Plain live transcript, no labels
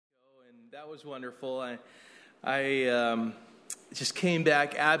That was wonderful. I just came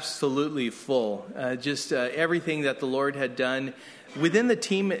back absolutely full. Everything that the Lord had done within the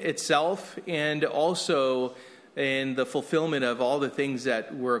team itself, and also in the fulfillment of all the things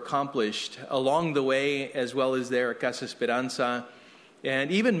that were accomplished along the way, as well as there at Casa Esperanza,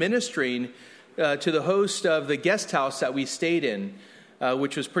 and even ministering to the host of the guest house that we stayed in,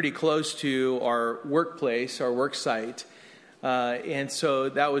 which was pretty close to our workplace, our work site. And so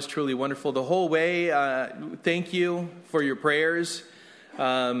that was truly wonderful. The whole way, thank you for your prayers,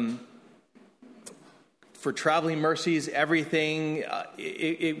 for traveling mercies, everything.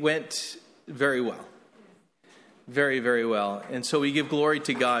 It went very well. Very, very well. And so we give glory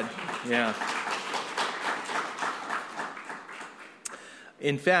to God. Yeah.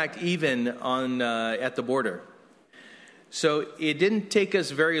 In fact, even on at the border. So it didn't take us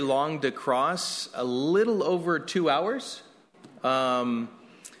very long to cross, a little over 2 hours. One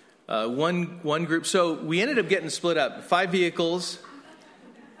group. So we ended up getting split up. 5 vehicles.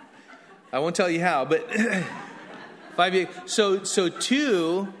 I won't tell you how, but 5 vehicles. So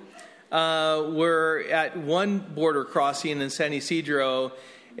 2 were at one border crossing in San Isidro,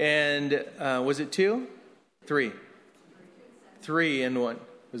 and was it 2? 3. 3 and 1.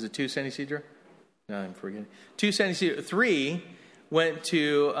 Was it 2 San Isidro? No, I'm forgetting. 2 San Isidro. 3 went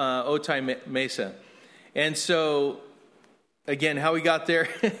to Otay Mesa, and so. Again, how we got there,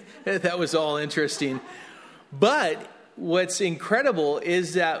 that was all interesting. But what's incredible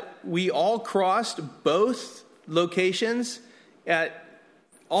is that we all crossed both locations at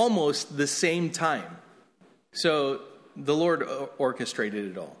almost the same time. So the Lord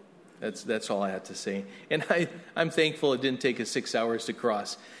orchestrated it all. That's all I have to say. And I'm thankful it didn't take us 6 hours to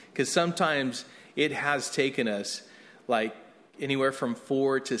cross, because sometimes it has taken us like anywhere from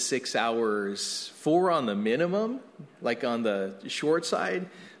 4 to 6 hours, 4 on the minimum, like on the short side,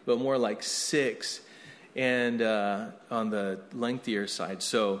 but more like 6 and on the lengthier side.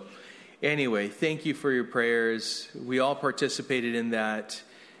 So anyway, thank you for your prayers. We all participated in that,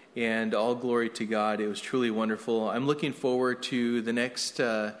 and all glory to God. It was truly wonderful. I'm looking forward to the next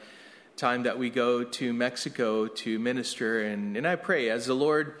time that we go to Mexico to minister, and I pray as the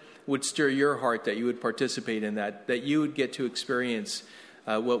Lord would stir your heart that you would participate in that you would get to experience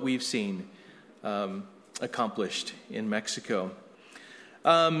what we've seen accomplished in Mexico.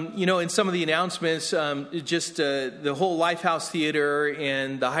 In some of the announcements, the whole Lifehouse Theater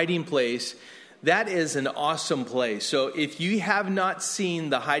and the Hiding Place, that is an awesome place. So if you have not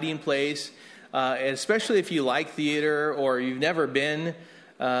seen the Hiding Place, and especially if you like theater or you've never been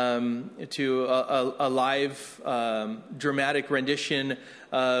to a live dramatic rendition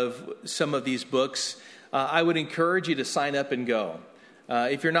of some of these books, I would encourage you to sign up and go.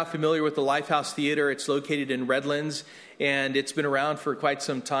 If you're not familiar with the Lifehouse Theater, it's located in Redlands, and it's been around for quite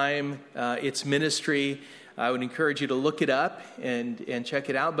some time. It's ministry. I would encourage you to look it up and check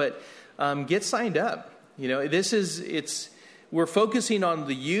it out, but get signed up. We're focusing on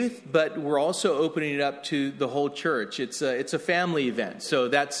the youth, but we're also opening it up to the whole church. It's a family event, so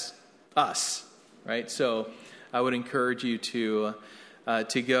that's us, right? So I would encourage you to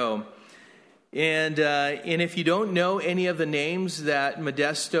go. And if you don't know any of the names that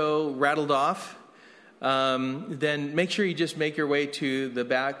Modesto rattled off, then make sure you just make your way to the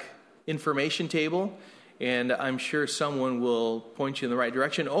back information table, and I'm sure someone will point you in the right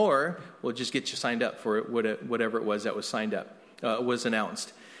direction, or we'll just get you signed up for whatever it was that was signed up, was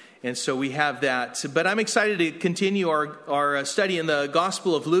announced. And so we have that. But I'm excited to continue our study in the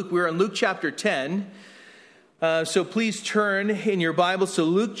Gospel of Luke. We're in Luke chapter 10. So please turn in your Bibles to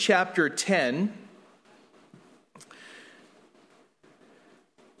Luke chapter 10.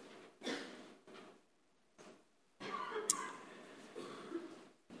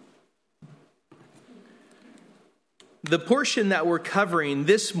 The portion that we're covering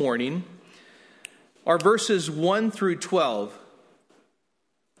this morning are verses 1 through 12.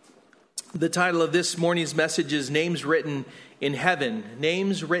 The title of this morning's message is Names Written in Heaven.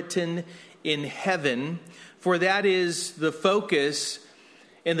 Names Written in Heaven. For that is the focus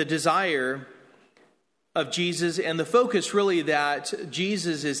and the desire of Jesus, and the focus really that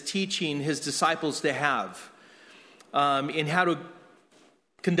Jesus is teaching his disciples to have in how to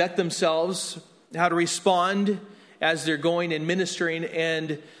conduct themselves, how to respond as they're going and ministering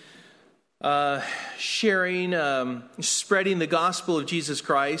and sharing, spreading the gospel of Jesus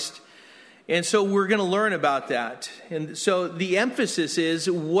Christ. And so we're going to learn about that. And so the emphasis is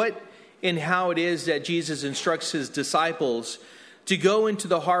what and how it is that Jesus instructs his disciples to go into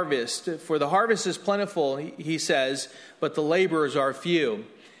the harvest. For the harvest is plentiful, he says, but the laborers are few.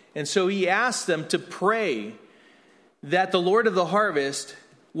 And so he asks them to pray that the Lord of the harvest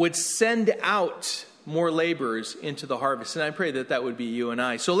would send out more laborers into the harvest. And I pray that that would be you and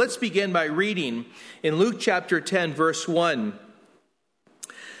I. So let's begin by reading in Luke chapter 10, verse 1.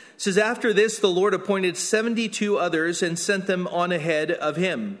 It says, "After this, the Lord appointed 72 others and sent them on ahead of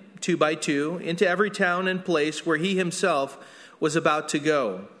him, 2 by 2, into every town and place where he himself was about to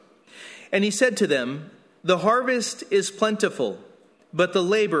go. And he said to them, 'The harvest is plentiful, but the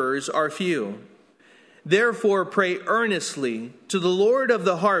laborers are few. Therefore pray earnestly to the Lord of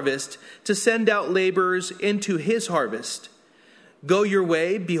the harvest to send out laborers into his harvest. Go your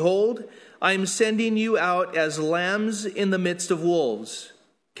way, behold, I am sending you out as lambs in the midst of wolves.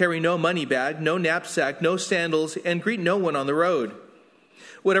 Carry no money bag, no knapsack, no sandals, and greet no one on the road.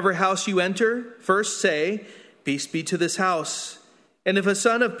 Whatever house you enter, first say, Peace be to this house. And if a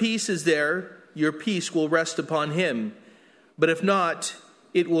son of peace is there, your peace will rest upon him. But if not,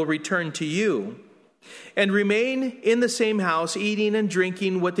 it will return to you. And remain in the same house, eating and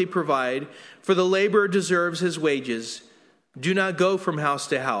drinking what they provide, for the laborer deserves his wages. Do not go from house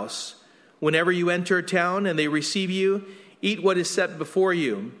to house. Whenever you enter a town and they receive you, eat what is set before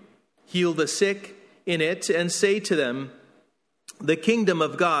you. Heal the sick in it, and say to them, The kingdom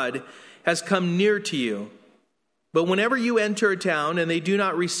of God has come near to you. But whenever you enter a town and they do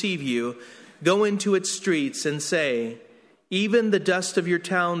not receive you, go into its streets and say, Even the dust of your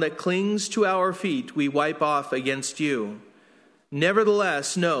town that clings to our feet we wipe off against you.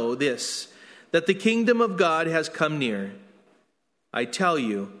 Nevertheless, know this, that the kingdom of God has come near. I tell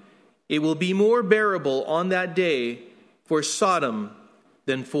you, it will be more bearable on that day for Sodom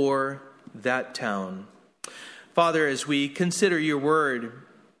than for that town.'" Father, as we consider your word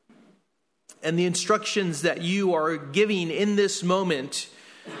and the instructions that you are giving in this moment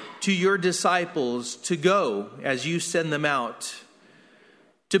to your disciples to go as you send them out,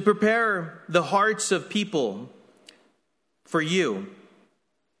 to prepare the hearts of people for you,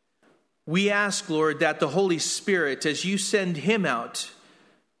 we ask, Lord, that the Holy Spirit, as you send him out,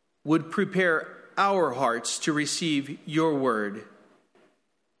 would prepare our hearts to receive your word.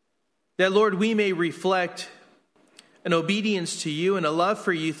 That, Lord, we may reflect an obedience to you and a love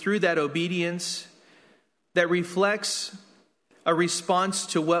for you through that obedience that reflects a response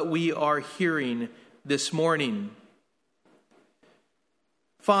to what we are hearing this morning.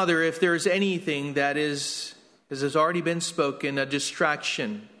 Father, if there's anything that is, as has already been spoken, a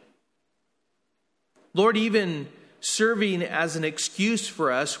distraction, Lord, even serving as an excuse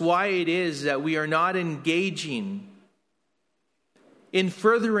for us why it is that we are not engaging in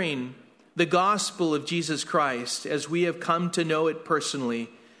furthering the gospel of Jesus Christ as we have come to know it personally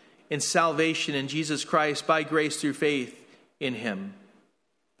in salvation in Jesus Christ by grace through faith in him.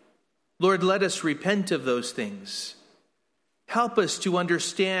 Lord, let us repent of those things. Help us to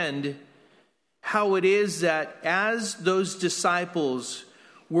understand how it is that as those disciples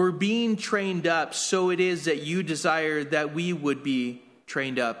were being trained up, so it is that you desire that we would be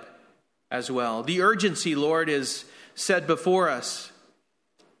trained up as well. The urgency, Lord, is set before us.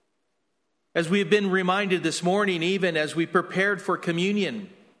 As we have been reminded this morning, even as we prepared for communion,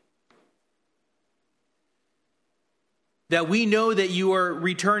 that we know that you are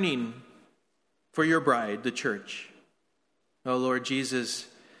returning for your bride, the church. Oh, Lord Jesus,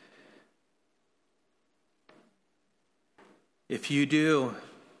 if you do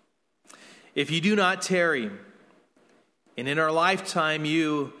not tarry, and in our lifetime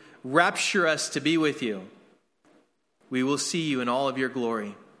you rapture us to be with you, we will see you in all of your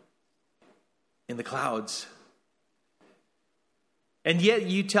glory in the clouds. And yet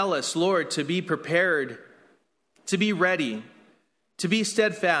you tell us, Lord, to be prepared, to be ready, to be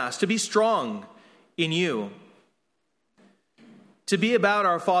steadfast, to be strong in you, to be about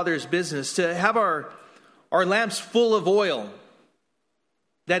our Father's business, to have our lamps full of oil,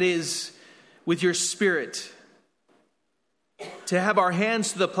 that is, with your Spirit, to have our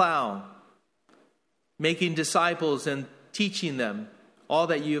hands to the plow, making disciples and teaching them all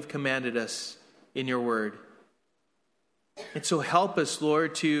that you have commanded us in your word. And so help us,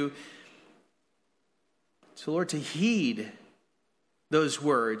 Lord, to heed those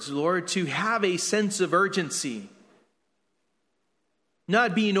words, Lord, to have a sense of urgency,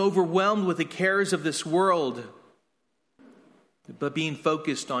 not being overwhelmed with the cares of this world, but being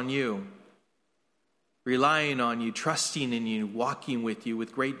focused on you, relying on you, trusting in you, walking with you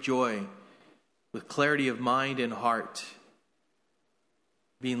with great joy, with clarity of mind and heart,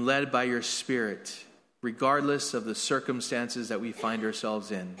 being led by your Spirit, regardless of the circumstances that we find ourselves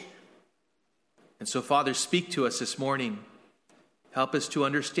in. And so, Father, speak to us this morning. Help us to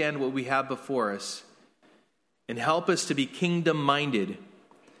understand what we have before us, and help us to be kingdom-minded.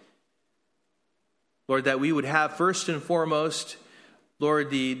 Lord, that we would have first and foremost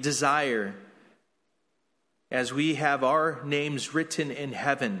Lord, the desire, as we have our names written in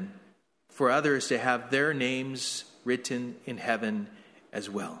heaven, for others to have their names written in heaven as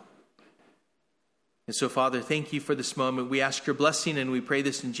well. And so, Father, thank you for this moment. We ask your blessing, and we pray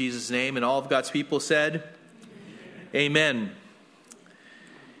this in Jesus' name. And all of God's people said, Amen.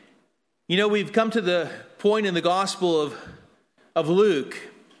 You know, we've come to the point in the Gospel of Luke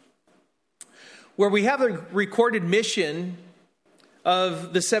where we have a recorded mission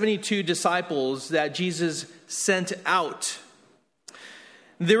of the 72 disciples that Jesus sent out.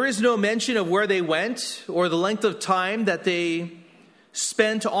 There is no mention of where they went or the length of time that they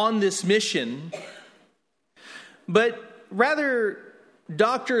spent on this mission, but rather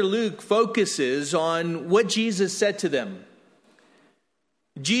Dr. Luke focuses on what Jesus said to them.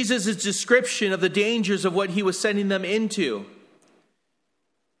 Jesus' description of the dangers of what he was sending them into,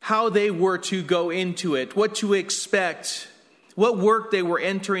 how they were to go into it, what to expect, what work they were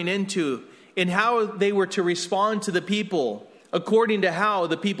entering into, and how they were to respond to the people according to how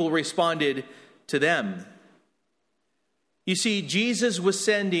the people responded to them. You see, Jesus was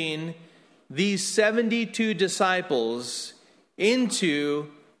sending these 72 disciples into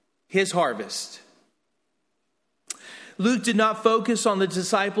his harvest. Luke did not focus on the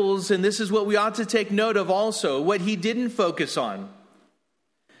disciples, and this is what we ought to take note of also, what he didn't focus on.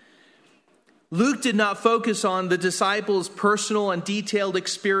 Luke did not focus on the disciples' personal and detailed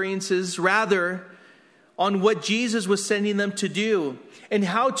experiences, rather on what Jesus was sending them to do and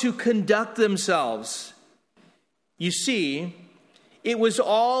how to conduct themselves. You see, it was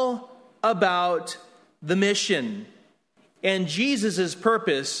all about the mission and Jesus'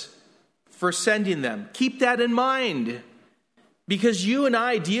 purpose for sending them. Keep that in mind, because you and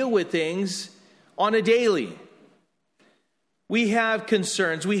I deal with things on a daily. We have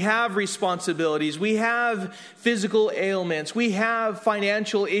concerns, we have responsibilities, we have physical ailments, we have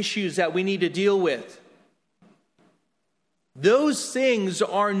financial issues that we need to deal with. Those things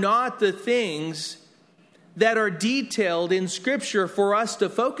are not the things that are detailed in Scripture for us to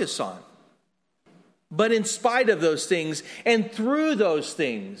focus on. But in spite of those things and through those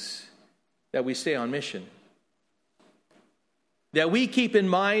things, that we stay on mission. That we keep in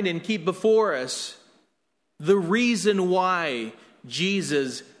mind and keep before us the reason why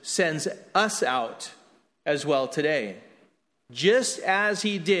Jesus sends us out as well today, just as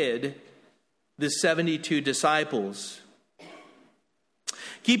he did the 72 disciples.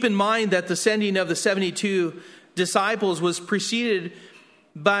 Keep in mind that the sending of the 72 disciples was preceded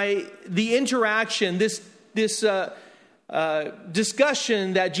by the interaction, this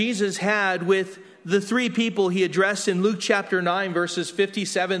discussion that Jesus had with the three people he addressed in Luke chapter 9, verses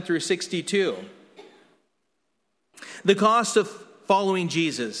 57 through 62. The cost of following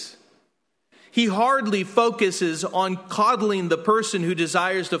Jesus. He hardly focuses on coddling the person who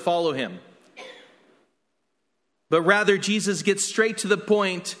desires to follow him. But rather, Jesus gets straight to the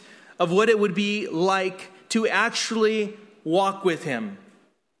point of what it would be like to actually walk with him.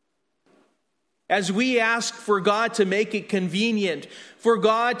 As we ask for God to make it convenient, for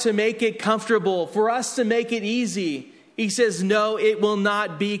God to make it comfortable, for us to make it easy, he says, no, it will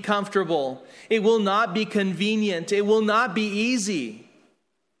not be comfortable. It will not be convenient. It will not be easy.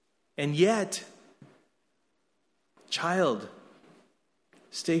 And yet, child,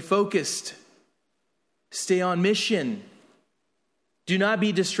 stay focused. Stay on mission. Do not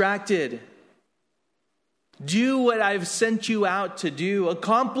be distracted. Do what I've sent you out to do.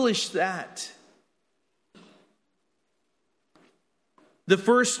 Accomplish that. The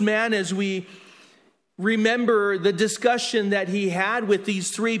first man, as we remember the discussion that he had with these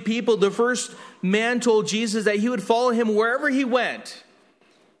three people, the first man told Jesus that he would follow him wherever he went.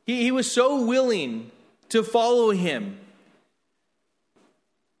 He was so willing to follow him.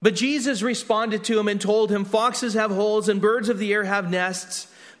 But Jesus responded to him and told him, foxes have holes and birds of the air have nests,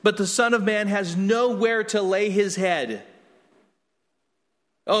 but the Son of Man has nowhere to lay his head.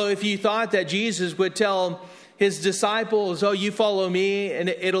 Oh, if you thought that Jesus would tell his disciples, oh, you follow me and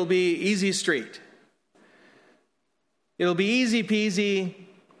it'll be easy street. It'll be easy peasy.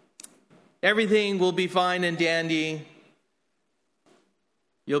 Everything will be fine and dandy.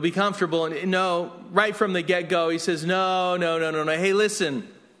 You'll be comfortable. And no, right from the get-go, he says, no. Hey, listen.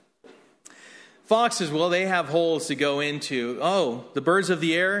 Foxes, well, they have holes to go into. Oh, the birds of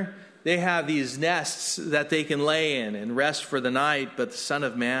the air, they have these nests that they can lay in and rest for the night. But the Son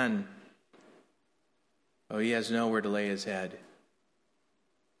of Man, oh, he has nowhere to lay his head.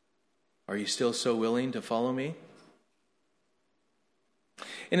 Are you still so willing to follow me?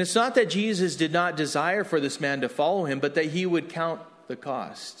 And it's not that Jesus did not desire for this man to follow him, but that he would count the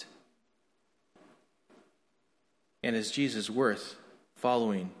cost. And is Jesus worth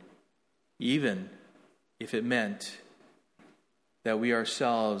following, even if it meant that we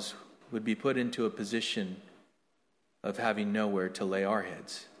ourselves would be put into a position of having nowhere to lay our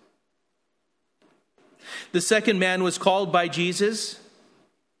heads. The second man was called by Jesus,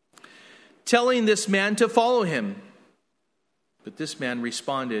 telling this man to follow him. But this man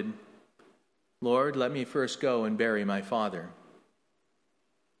responded, "Lord, let me first go and bury my father."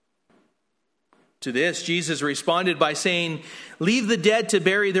 To this, Jesus responded by saying, "Leave the dead to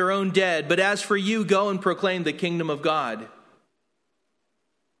bury their own dead, but as for you, go and proclaim the kingdom of God."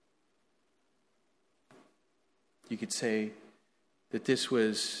 You could say that this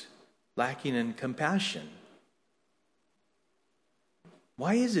was lacking in compassion.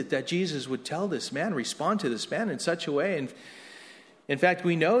 Why is it that Jesus would tell this man, respond to this man in such a way? And in fact,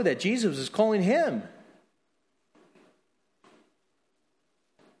 we know that Jesus was calling him.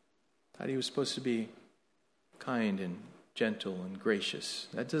 Thought he was supposed to be kind and gentle and gracious.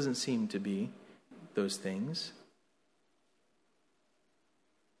 That doesn't seem to be those things.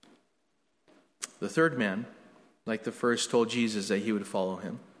 The third man, like the first, told Jesus that he would follow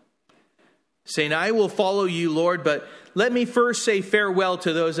him, saying, "I will follow you, Lord, but let me first say farewell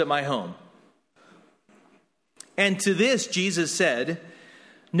to those at my home." And to this, Jesus said,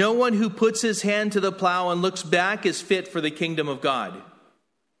 "No one who puts his hand to the plow and looks back is fit for the kingdom of God."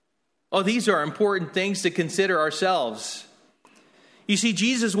 Oh, these are important things to consider ourselves. You see,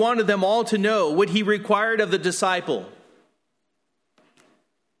 Jesus wanted them all to know what he required of the disciple.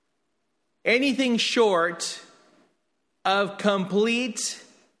 Anything short of complete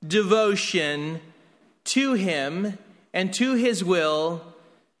devotion to him and to his will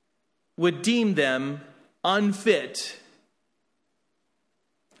would deem them unfit.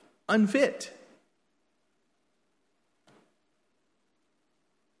 Unfit.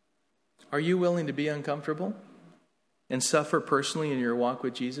 Are you willing to be uncomfortable and suffer personally in your walk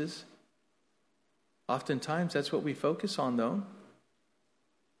with Jesus? Oftentimes, that's what we focus on, though.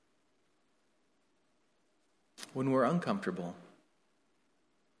 When we're uncomfortable,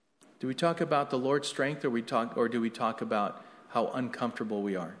 do we talk about the Lord's strength, or do we talk about how uncomfortable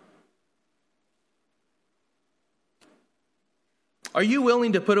we are? Are you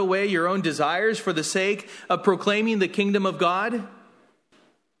willing to put away your own desires for the sake of proclaiming the kingdom of God?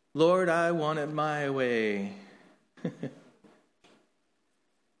 Lord, I want it my way.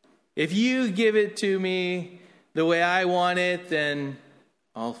 If you give it to me the way I want it, then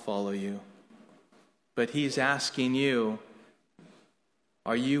I'll follow you. But he's asking you,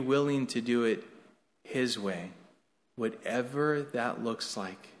 are you willing to do it his way, whatever that looks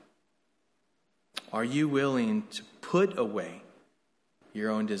like? Are you willing to put away your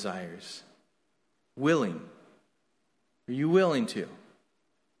own desires? Willing? Are you willing to?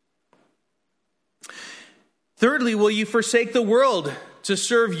 Thirdly, will you forsake the world to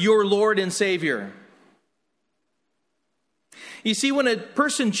serve your Lord and Savior? You see, when a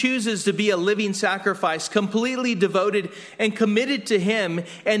person chooses to be a living sacrifice, completely devoted and committed to him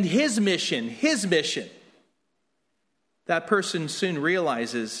and his mission, that person soon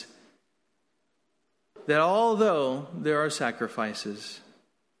realizes that although there are sacrifices,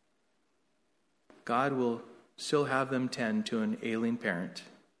 God will still have them tend to an ailing parent,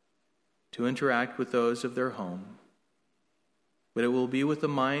 to interact with those of their home, but it will be with the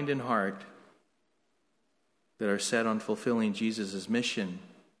mind and heart that are set on fulfilling Jesus' mission,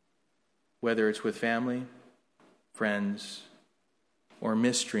 whether it's with family, friends, or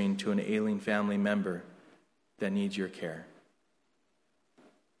ministering to an ailing family member that needs your care.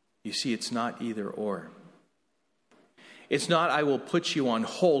 You see, it's not either or. It's not, I will put you on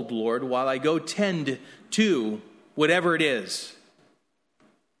hold, Lord, while I go tend to whatever it is.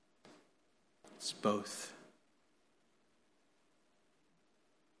 It's both.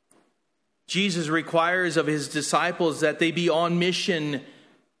 Jesus requires of his disciples that they be on mission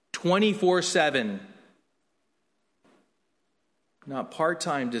 24/7. Not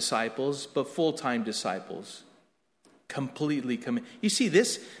part-time disciples, but full-time disciples. Completely committed. You see,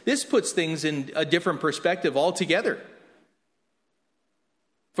 this puts things in a different perspective altogether.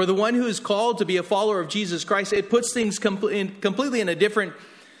 For the one who is called to be a follower of Jesus Christ, it puts things completely in a different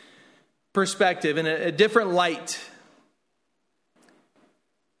perspective, in a different light.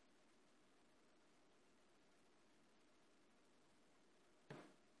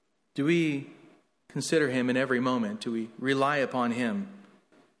 Do we consider him in every moment? Do we rely upon him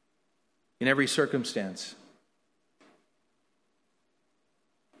in every circumstance?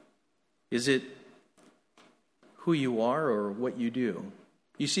 Is it who you are or what you do?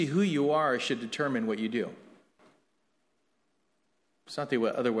 You see, who you are should determine what you do. It's not the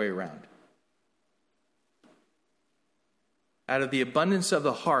other way around. Out of the abundance of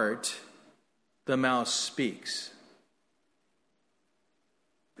the heart, the mouth speaks.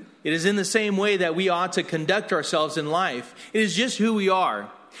 It is in the same way that we ought to conduct ourselves in life. It is just who we are.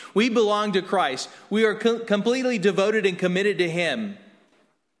 We belong to Christ. We are completely devoted and committed to Him.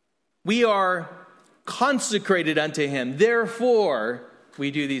 We are consecrated unto Him. Therefore, we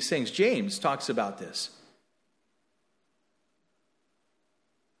do these things. James talks about this.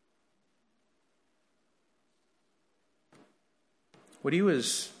 What he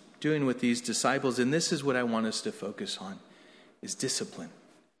was doing with these disciples, and this is what I want us to focus on, is discipline.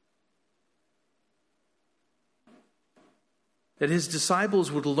 That his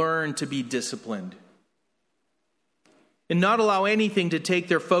disciples would learn to be disciplined and not allow anything to take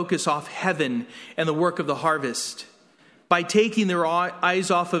their focus off heaven and the work of the harvest by taking their eyes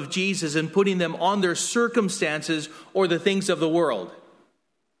off of Jesus and putting them on their circumstances or the things of the world.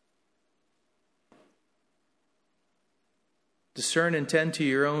 Discern and tend to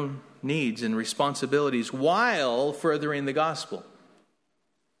your own needs and responsibilities while furthering the gospel.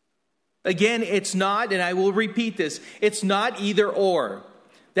 Again, it's not, and I will repeat this, it's not either or.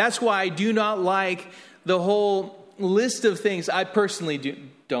 That's why I do not like the whole list of things. I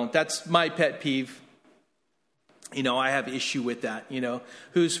personally don't. That's my pet peeve. I have issue with that.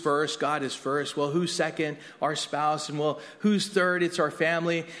 Who's first? God is first. Well, who's second? Our spouse. And well, who's third? It's our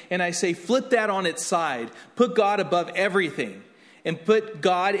family. And I say, flip that on its side. Put God above everything. And put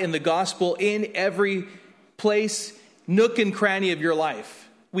God and the gospel in every place, nook and cranny of your life.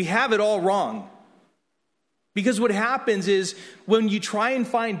 We have it all wrong. Because what happens is when you try and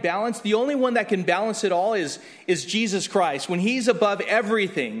find balance, the only one that can balance it all is Jesus Christ. When He's above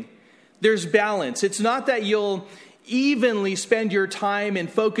everything, there's balance. It's not that you'll evenly spend your time and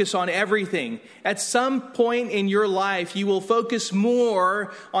focus on everything. At some point in your life, you will focus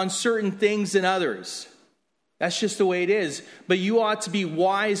more on certain things than others. That's just the way it is. But you ought to be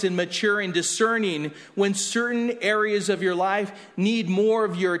wise and mature and discerning when certain areas of your life need more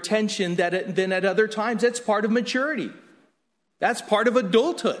of your attention than at other times. That's part of maturity. That's part of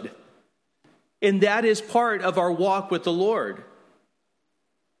adulthood. And that is part of our walk with the Lord.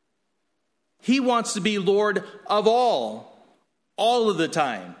 He wants to be Lord of all of the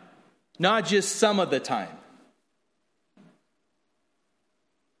time, not just some of the time.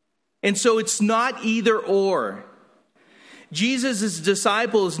 And so it's not either or. Jesus'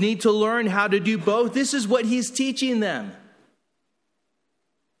 disciples need to learn how to do both. This is what He's teaching them.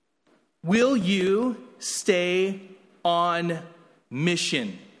 Will you stay on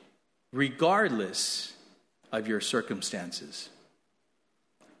mission regardless of your circumstances?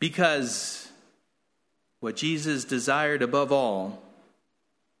 Because what Jesus desired above all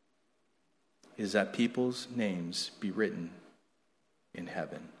is that people's names be written in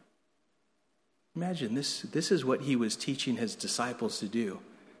heaven. Imagine this is what He was teaching His disciples to do.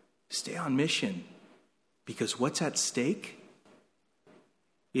 Stay on mission. Because what's at stake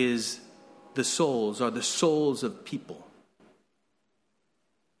is the souls of people.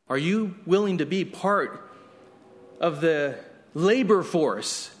 Are you willing to be part of the labor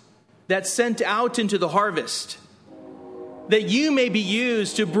force that's sent out into the harvest, that you may be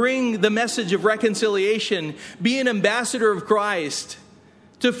used to bring the message of reconciliation, be an ambassador of Christ,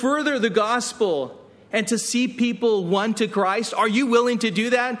 to further the gospel, and to see people won to Christ? Are you willing to do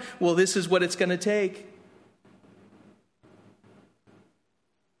that? Well, this is what it's going to take.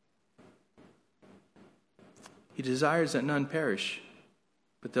 He desires that none perish,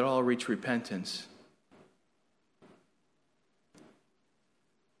 but that all reach repentance.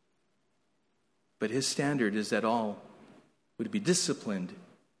 But His standard is that all would be disciplined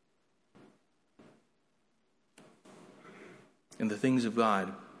in the things of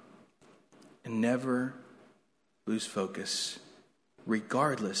God and never lose focus,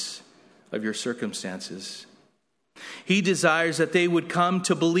 regardless of your circumstances. He desires that they would come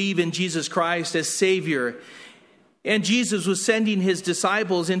to believe in Jesus Christ as Savior. And Jesus was sending His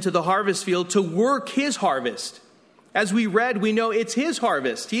disciples into the harvest field to work His harvest. As we read, we know it's His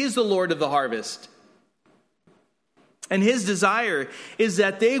harvest. He is the Lord of the harvest. And His desire is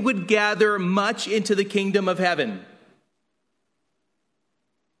that they would gather much into the kingdom of heaven.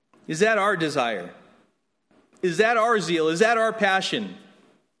 Is that our desire? Is that our zeal? Is that our passion?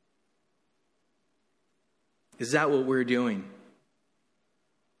 Is that what we're doing?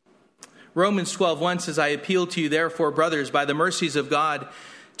 Romans 12:1 says, I appeal to you, therefore, brothers, by the mercies of God,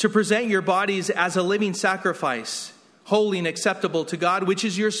 to present your bodies as a living sacrifice, holy and acceptable to God, which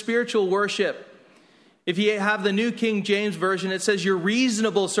is your spiritual worship. If you have the New King James Version, it says your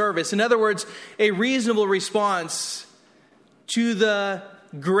reasonable service. In other words, a reasonable response to the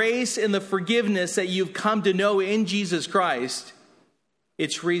grace and the forgiveness that you've come to know in Jesus Christ,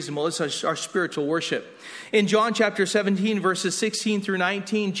 it's reasonable. It's our spiritual worship. In John chapter 17, verses 16 through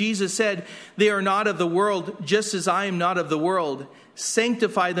 19, Jesus said, "They are not of the world, just as I am not of the world.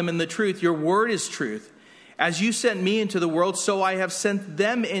 Sanctify them in the truth. Your word is truth. As you sent me into the world, so I have sent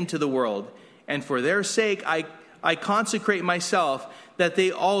them into the world. And for their sake, I consecrate myself, that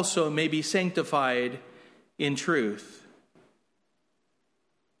they also may be sanctified in truth."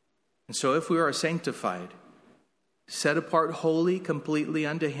 And so if we are sanctified, set apart wholly, completely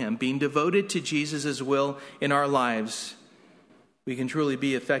unto him, being devoted to Jesus' will in our lives, we can truly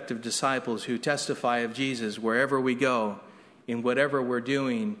be effective disciples who testify of Jesus wherever we go, in whatever we're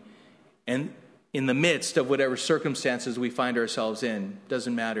doing, and in the midst of whatever circumstances we find ourselves in.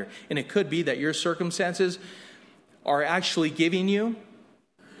 Doesn't matter. And it could be that your circumstances are actually giving you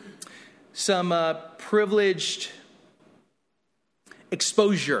some privileged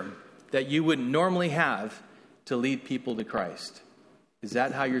exposure that you wouldn't normally have to lead people to Christ. Is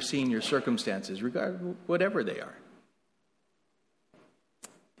that how you're seeing your circumstances, regardless whatever they are?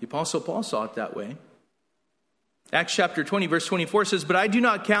 The Apostle Paul saw it that way. Acts chapter 20, verse 24 says, "But I do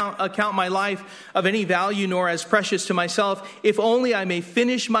not account my life of any value, nor as precious to myself, if only I may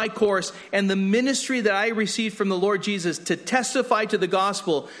finish my course and the ministry that I received from the Lord Jesus, to testify to the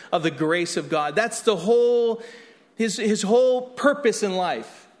gospel of the grace of God." That's the whole, his whole purpose in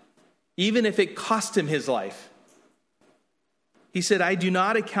life, even if it cost him his life. He said, "I do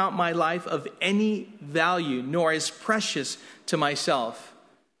not account my life of any value, nor as precious to myself."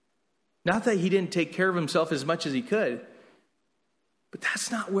 Not that he didn't take care of himself as much as he could, but that's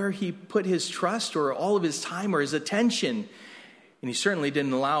not where he put his trust or all of his time or his attention. And he certainly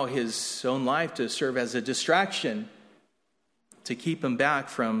didn't allow his own life to serve as a distraction to keep him back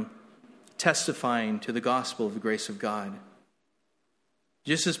from testifying to the gospel of the grace of God.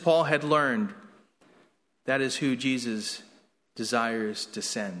 Just as Paul had learned, that is who Jesus desires to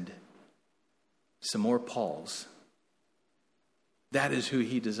send. Some more Pauls. That is who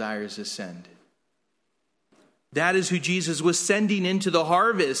he desires to send. That is who Jesus was sending into the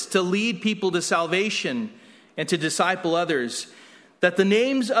harvest to lead people to salvation and to disciple others, that the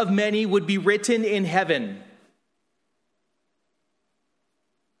names of many would be written in heaven.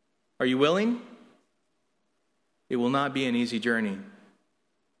 Are you willing? It will not be an easy journey.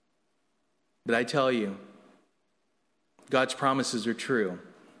 But I tell you, God's promises are true,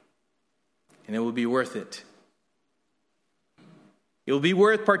 and it will be worth it. It will be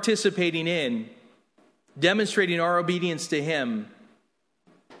worth participating in, demonstrating our obedience to him,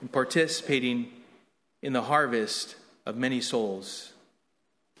 and participating in the harvest of many souls.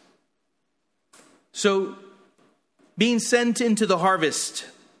 So, being sent into the harvest.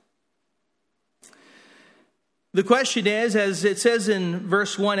 The question is, as it says in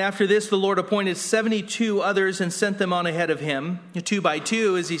verse 1, "After this the Lord appointed 72 others and sent them on ahead of him, 2 by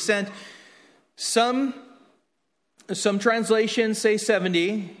 2, as he sent some translations say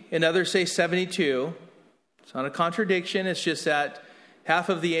 70, and others say 72. It's not a contradiction. It's just that half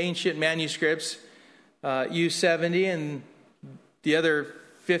of the ancient manuscripts use 70, and the other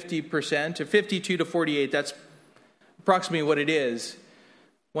 50%, or 52 to 48, that's approximately what it is.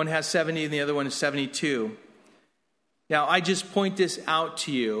 One has 70 and the other one is 72. Now, I just point this out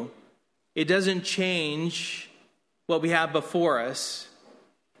to you. It doesn't change what we have before us.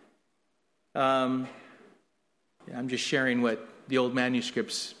 I'm just sharing what the old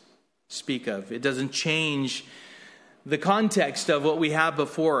manuscripts speak of. It doesn't change the context of what we have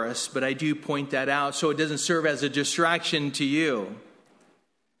before us, but I do point that out so it doesn't serve as a distraction to you.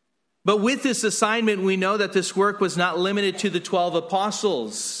 But with this assignment, we know that this work was not limited to the 12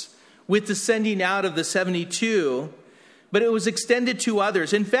 apostles, with the sending out of the 72, but it was extended to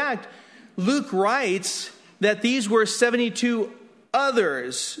others. In fact, Luke writes that these were 72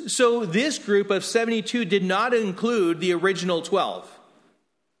 others. So this group of 72 did not include the original 12.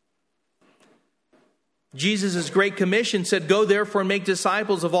 Jesus' Great Commission said, "Go therefore and make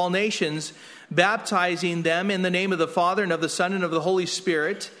disciples of all nations, baptizing them in the name of the Father and of the Son and of the Holy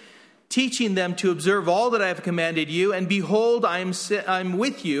Spirit, teaching them to observe all that I have commanded you. And behold, I'm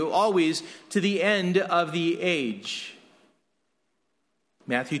with you always to the end of the age."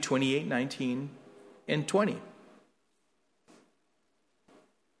 Matthew 28, 19 and 20.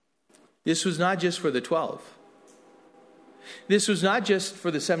 This was not just for the 12. This was not just for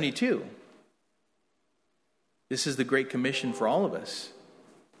the 72. This is the Great Commission for all of us.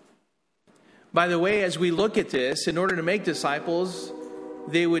 By the way, as we look at this, in order to make disciples,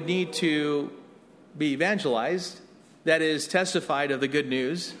 they would need to be evangelized, that is, testified of the good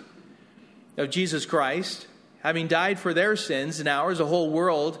news of Jesus Christ, having died for their sins and ours, the whole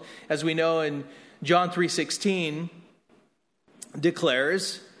world, as we know in John 3:16,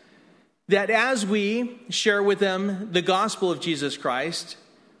 declares that as we share with them the gospel of Jesus Christ,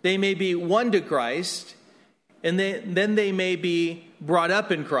 they may be won to Christ, and then they may be brought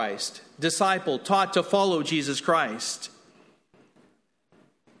up in Christ, discipled, taught to follow Jesus Christ.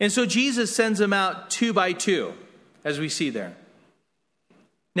 And so Jesus sends them out 2 by 2, as we see there.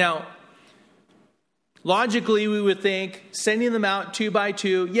 Now, logically, we would think sending them out 2 by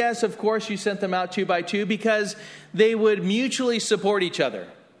 2, yes, of course you sent them out 2 by 2 because they would mutually support each other.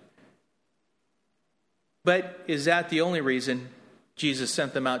 But is that the only reason Jesus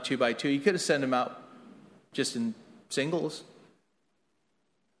sent them out 2 by 2? You could have sent them out just in singles.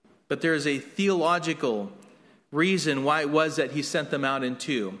 But there is a theological reason why it was that he sent them out in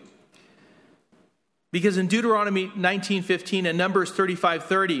 2. Because in Deuteronomy 19:15 and Numbers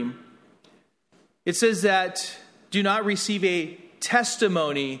 35:30, it says that do not receive a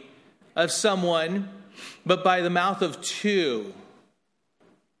testimony of someone, but by the mouth of 2.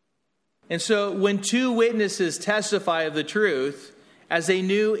 And so when 2 witnesses testify of the truth, as they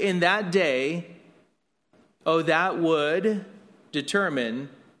knew in that day, that would determine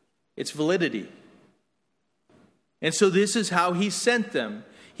its validity. And so this is how he sent them.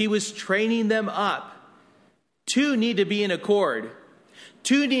 He was training them up. 2 need to be in accord.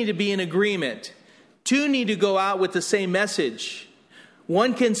 2 need to be in agreement. 2 need to go out with the same message.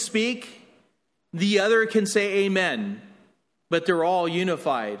 One can speak, the other can say amen, but they're all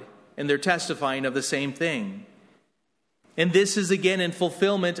unified and they're testifying of the same thing. And this is again in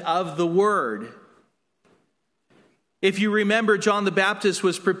fulfillment of the word. If you remember, John the Baptist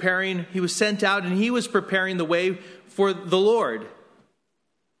was preparing, he was sent out and he was preparing the way for the Lord.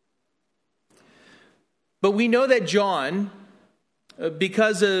 But we know that John,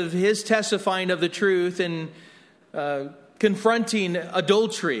 because of his testifying of the truth and confronting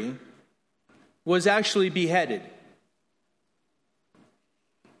adultery, was actually beheaded.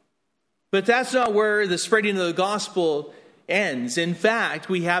 But that's not where the spreading of the gospel ends. In fact,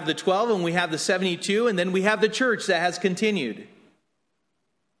 we have the 12 and we have the 72, and then we have the church that has continued.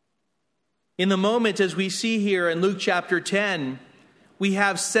 In the moment, as we see here in Luke chapter 10, we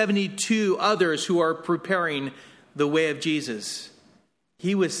have 72 others who are preparing the way of Jesus.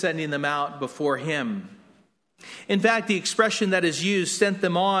 He was sending them out before him. In fact, the expression that is used, sent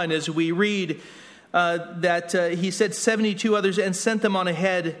them on, as we read that he said 72 others and sent them on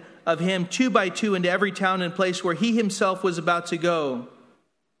ahead of him 2 by 2 into every town and place where he himself was about to go.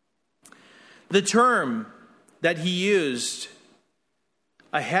 The term that he used,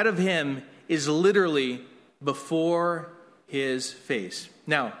 ahead of him, is literally before his face.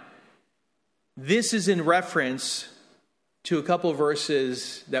 Now, this is in reference to a couple of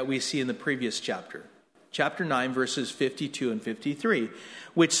verses that we see in the previous chapter. Chapter 9, verses 52 and 53,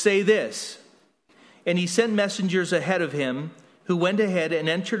 which say this: "And he sent messengers ahead of him, who went ahead and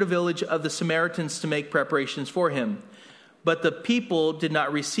entered a village of the Samaritans to make preparations for him. But the people did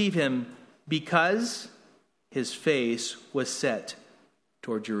not receive him because his face was set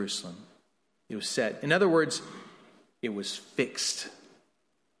toward Jerusalem." It was set. In other words, it was fixed.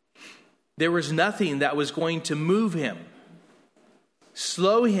 There was nothing that was going to move him,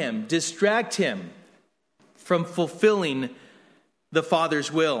 slow him, distract him from fulfilling the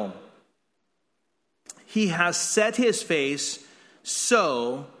Father's will. He has set his face,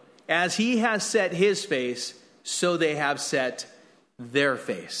 so as he has set his face, so they have set their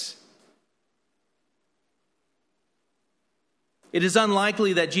face. It is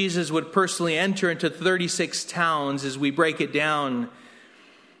unlikely that Jesus would personally enter into 36 towns as we break it down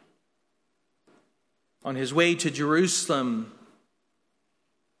on his way to Jerusalem.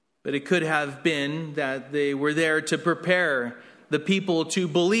 But it could have been that they were there to prepare the people to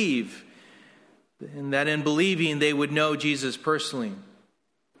believe, and that in believing they would know Jesus personally.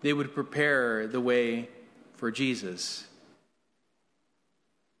 They would prepare the way for Jesus.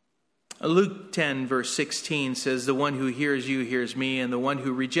 Luke 10, verse 16 says, "The one who hears you hears me, and the one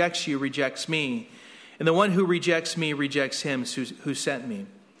who rejects you rejects me, and the one who rejects me rejects him who sent me."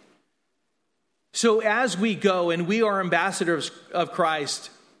 So as we go, and we are ambassadors of Christ,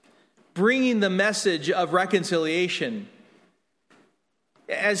 bringing the message of reconciliation,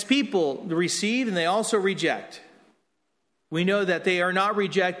 as people receive and they also reject, we know that they are not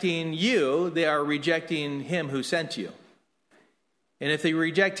rejecting you, they are rejecting him who sent you. And if they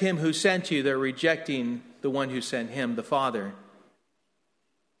reject him who sent you, they're rejecting the one who sent him, the Father.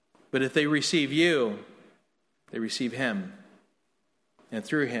 But if they receive you, they receive him. And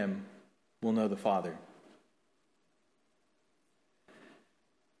through him, we'll know the Father.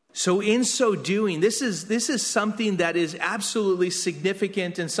 So in so doing, this is something that is absolutely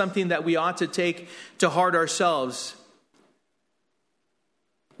significant and something that we ought to take to heart ourselves.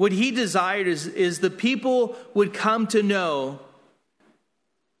 What he desired is the people would come to know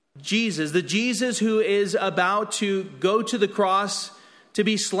Jesus, the Jesus who is about to go to the cross to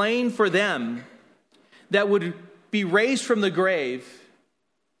be slain for them, that would be raised from the grave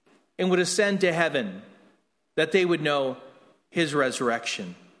and would ascend to heaven, that they would know his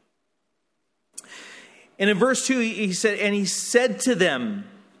resurrection. And in verse 2, he said, and he said to them,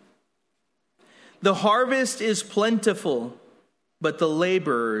 the harvest is plentiful, but the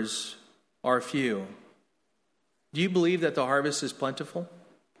laborers are few. Do you believe that the harvest is plentiful?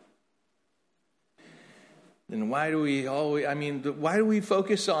 Then why do we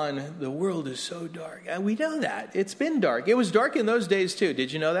focus on the world is so dark? And we know that. It's been dark. It was dark in those days too.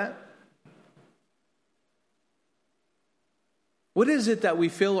 Did you know that? What is it that we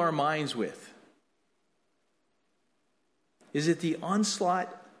fill our minds with? Is it the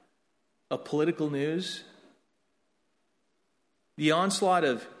onslaught of political news? The onslaught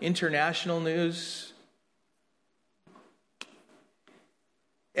of international news?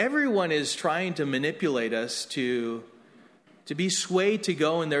 Everyone is trying to manipulate us to be swayed to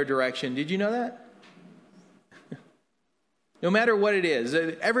go in their direction. Did you know that? No matter what it is,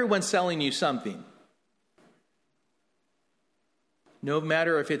 everyone's selling you something. No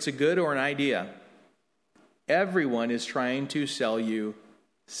matter if it's a good or an idea. Everyone is trying to sell you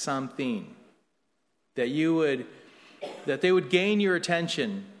something that they would gain your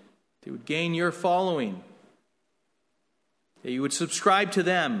attention, they would gain your following, that you would subscribe to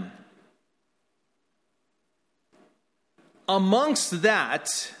them. Amongst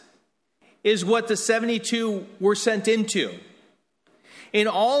that is what the 72 were sent into. In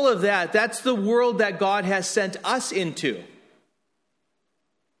all of that, that's the world that God has sent us into.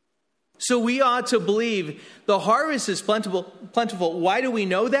 So we ought to believe the harvest is plentiful. Why do we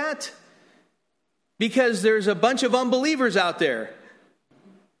know that? Because there's a bunch of unbelievers out there.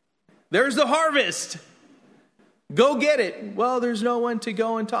 There's the harvest. Go get it. Well, there's no one to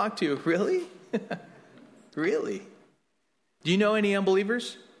go and talk to. Really? Really? Do you know any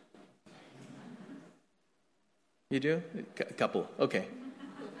unbelievers? You do? A couple. Okay.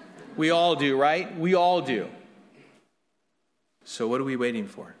 We all do, right? We all do. So what are we waiting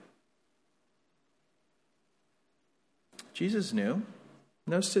for? Jesus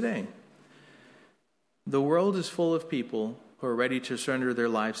knows today. The world is full of people who are ready to surrender their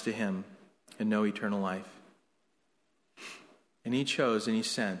lives to him and know eternal life. And he chose and he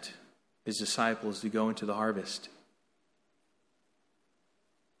sent his disciples to go into the harvest.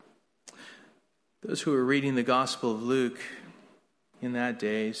 Those who were reading the Gospel of Luke in that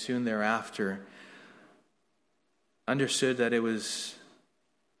day, soon thereafter, understood that it was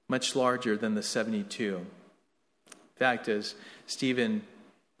much larger than the 72. In fact, as Stephen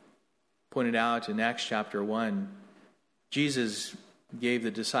pointed out in Acts chapter 1, Jesus gave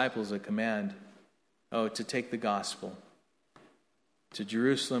the disciples a command, to take the gospel to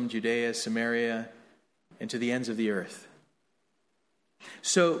Jerusalem, Judea, Samaria, and to the ends of the earth.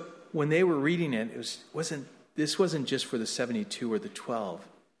 So when they were reading it, this wasn't just for the 72 or the 12.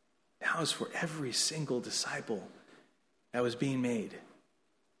 That was for every single disciple that was being made.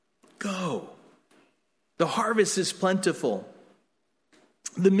 Go. The harvest is plentiful.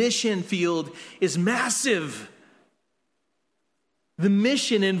 The mission field is massive. The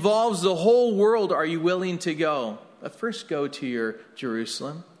mission involves the whole world. Are you willing to go? But first go to your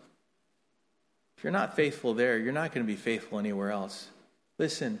Jerusalem. If you're not faithful there, you're not going to be faithful anywhere else.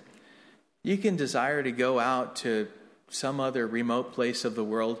 Listen, you can desire to go out to some other remote place of the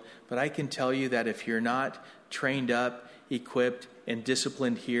world, but I can tell you that if you're not trained up, equipped, and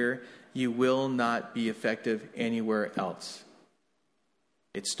disciplined here, you will not be effective anywhere else.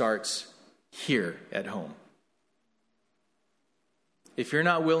 It starts here at home. If you're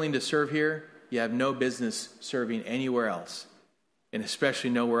not willing to serve here, you have no business serving anywhere else, and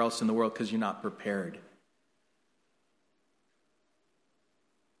especially nowhere else in the world because you're not prepared.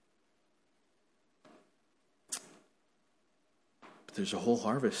 But there's a whole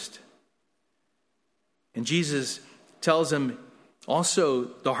harvest. And Jesus tells them also,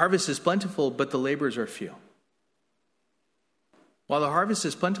 the harvest is plentiful, but the laborers are few. While the harvest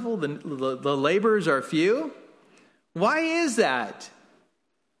is plentiful, the laborers are few. Why is that?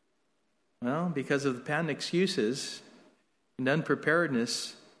 Well, because of the patent excuses and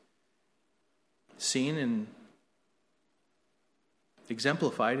unpreparedness seen and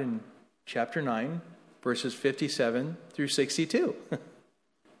exemplified in chapter 9, verses 57 through 62.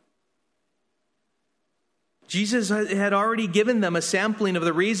 Jesus had already given them a sampling of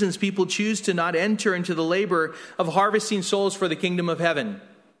the reasons people choose to not enter into the labor of harvesting souls for the kingdom of heaven.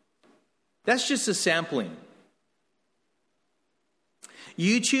 That's just a sampling.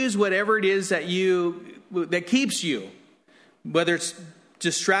 You choose whatever it is that keeps you, whether it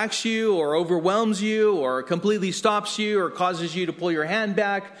distracts you or overwhelms you or completely stops you or causes you to pull your hand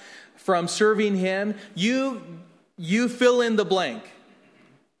back from serving him. You fill in the blank.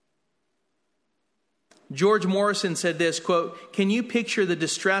 George Morrison said this, quote, "Can you picture the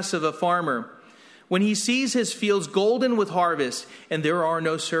distress of a farmer when he sees his fields golden with harvest and there are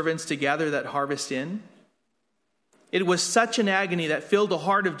no servants to gather that harvest in?" It was such an agony that filled the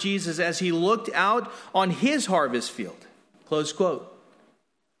heart of Jesus as he looked out on his harvest field. Close quote.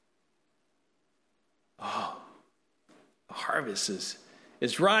 Oh, the harvest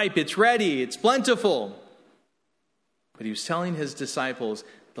is ripe, it's ready, it's plentiful. But he was telling his disciples,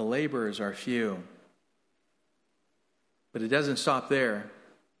 the laborers are few. But it doesn't stop there.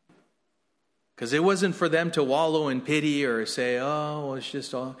 Because it wasn't for them to wallow in pity or say, oh, well, it's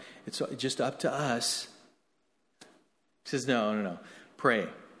just up to us. He says, no. Pray.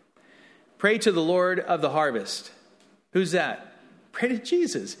 Pray to the Lord of the harvest. Who's that? Pray to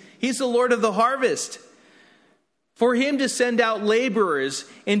Jesus. He's the Lord of the harvest. For him to send out laborers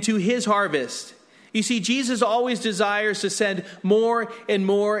into his harvest. You see, Jesus always desires to send more and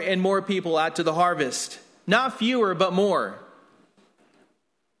more and more people out to the harvest. Not fewer, but more.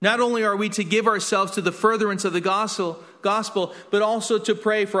 Not only are we to give ourselves to the furtherance of the gospel, but also to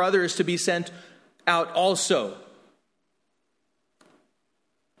pray for others to be sent out also.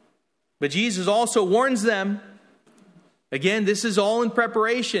 But Jesus also warns them. Again, this is all in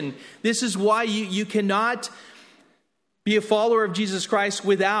preparation. This is why you cannot be a follower of Jesus Christ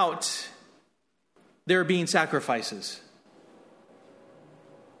without there being sacrifices.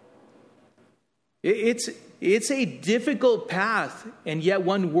 It's a difficult path, and yet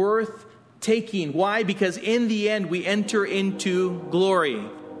one worth taking. Why? Because in the end, we enter into glory.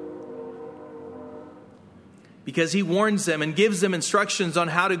 Because he warns them and gives them instructions on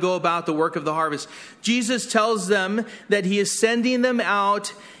how to go about the work of the harvest. Jesus tells them that he is sending them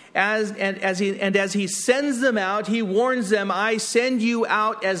out, as he sends them out, he warns them, I send you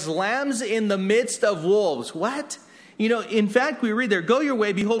out as lambs in the midst of wolves. What? In fact, we read there, go your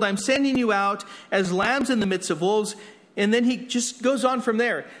way, behold, I'm sending you out as lambs in the midst of wolves. And then he just goes on from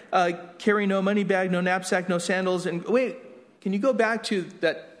there. Carry no money bag, no knapsack, no sandals. And wait, can you go back to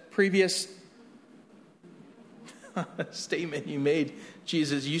that previous statement you made,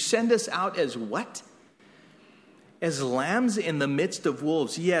 Jesus? You send us out as what? As lambs in the midst of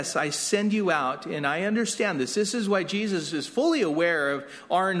wolves. Yes, I send you out, and I understand this. This is why Jesus is fully aware of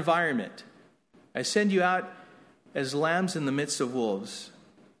our environment. I send you out as lambs in the midst of wolves.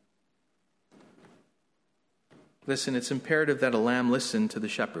 Listen, it's imperative that a lamb listen to the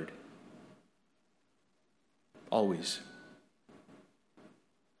shepherd. Always.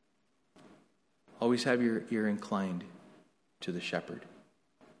 Always have your ear inclined to the shepherd.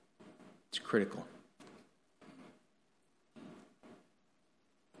 It's critical.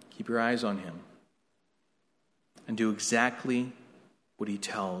 Keep your eyes on him and do exactly what he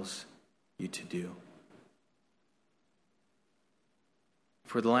tells you to do.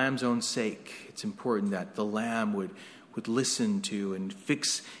 For the lamb's own sake, it's important that the lamb would listen to and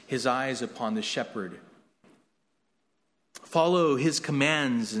fix his eyes upon the shepherd. Follow his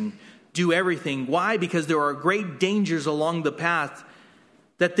commands and do everything. Why? Because there are great dangers along the path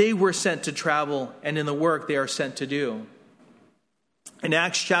that they were sent to travel and in the work they are sent to do. In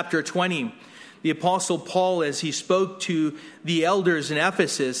Acts chapter 20, the Apostle Paul, as he spoke to the elders in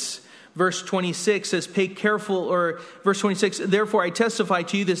Ephesus, verse 26 says, verse 26, therefore I testify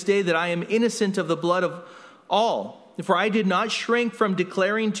to you this day that I am innocent of the blood of all. For I did not shrink from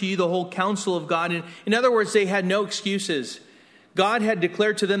declaring to you the whole counsel of God. In other words, they had no excuses. God had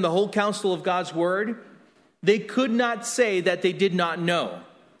declared to them the whole counsel of God's word. They could not say that they did not know.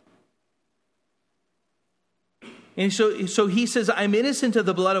 And so he says, I'm innocent of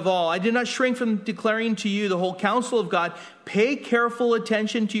the blood of all. I did not shrink from declaring to you the whole counsel of God. Pay careful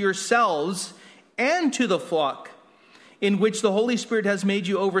attention to yourselves and to the flock in which the Holy Spirit has made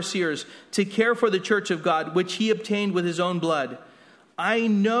you overseers to care for the church of God, which he obtained with his own blood. I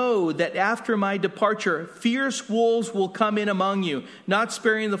know that after my departure, fierce wolves will come in among you, not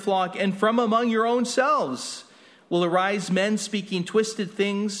sparing the flock, and from among your own selves will arise men speaking twisted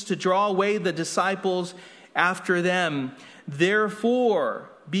things to draw away the disciples after them. Therefore,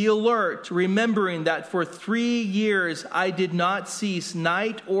 be alert, remembering that for 3 years I did not cease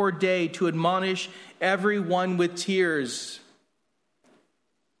night or day to admonish everyone with tears.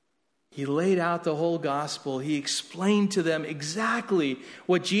 He laid out the whole gospel. He explained to them exactly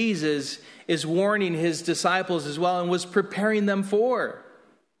what Jesus is warning his disciples as well and was preparing them for.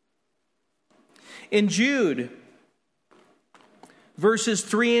 In Jude, verses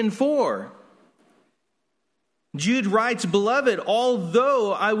 3 and 4, Jude writes, "Beloved,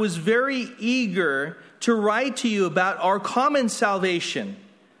 although I was very eager to write to you about our common salvation,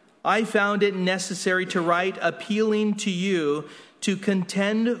 I found it necessary to write appealing to you to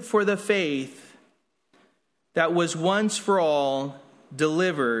contend for the faith that was once for all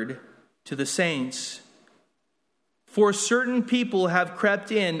delivered to the saints. For certain people have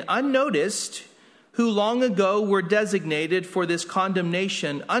crept in unnoticed, who long ago were designated for this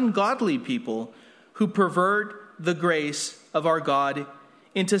condemnation, ungodly people who pervert the grace of our God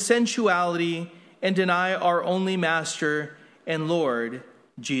into sensuality and deny our only Master and Lord,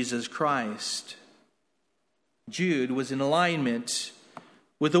 Jesus Christ." Jude was in alignment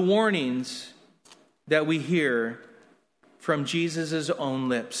with the warnings that we hear from Jesus' own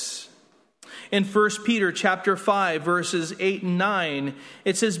lips. In 1 Peter chapter 5, verses 8 and 9,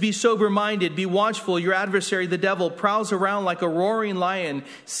 it says, "Be sober-minded, be watchful. Your adversary, the devil, prowls around like a roaring lion,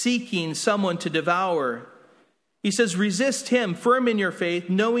 seeking someone to devour." He says, "Resist him, firm in your faith,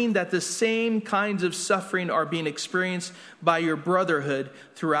 knowing that the same kinds of suffering are being experienced by your brotherhood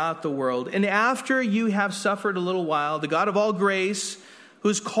throughout the world. And after you have suffered a little while, the God of all grace,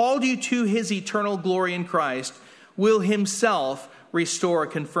 who's called you to his eternal glory in Christ, will himself restore,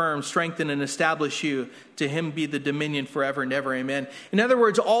 confirm, strengthen, and establish you. To him be the dominion forever and ever. Amen." In other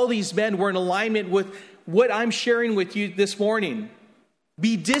words, all these men were in alignment with what I'm sharing with you this morning.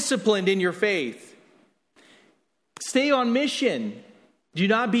 Be disciplined in your faith. Stay on mission. Do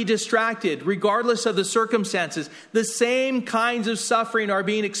not be distracted, regardless of the circumstances. The same kinds of suffering are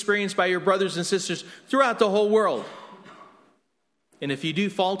being experienced by your brothers and sisters throughout the whole world. And if you do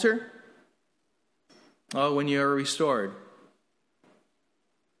falter, when you are restored,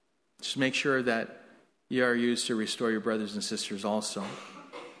 just make sure that you are used to restore your brothers and sisters also.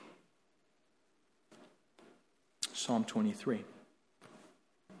 Psalm 23.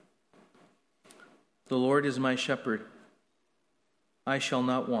 "The Lord is my shepherd, I shall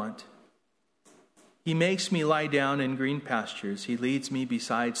not want. He makes me lie down in green pastures. He leads me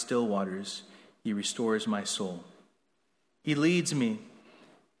beside still waters. He restores my soul. He leads me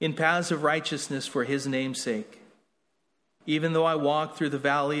in paths of righteousness for his name's sake. Even though I walk through the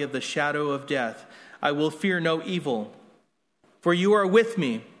valley of the shadow of death, I will fear no evil. For you are with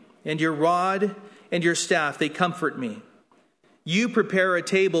me, and your rod and your staff, they comfort me. You prepare a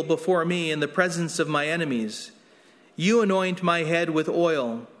table before me in the presence of my enemies. You anoint my head with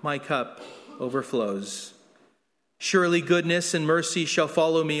oil, my cup overflows. Surely goodness and mercy shall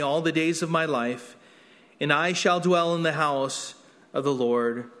follow me all the days of my life, and I shall dwell in the house of the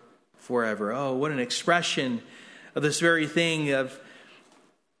Lord forever." Oh, what an expression of this very thing of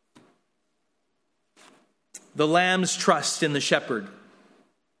the lamb's trust in the shepherd.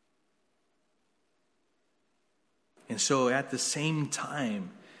 And so at the same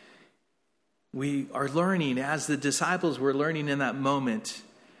time, we are learning, as the disciples were learning in that moment,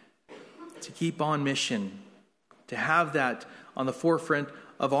 to keep on mission, to have that on the forefront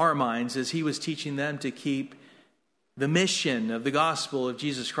of our minds as he was teaching them to keep the mission of the gospel of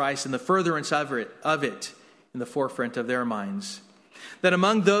Jesus Christ and the furtherance of it in the forefront of their minds. That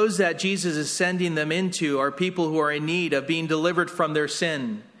among those that Jesus is sending them into are people who are in need of being delivered from their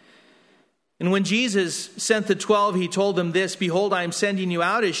sin. And when Jesus sent the 12, he told them this: "Behold, I am sending you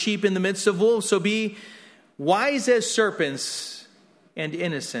out as sheep in the midst of wolves. So be wise as serpents and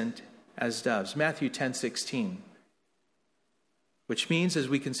innocent as doves." Matthew 10:16. Which means, as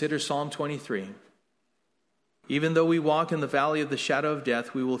we consider Psalm 23, even though we walk in the valley of the shadow of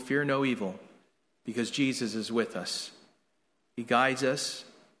death, we will fear no evil, because Jesus is with us. He guides us,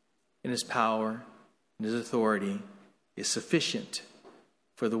 and his power and his authority is sufficient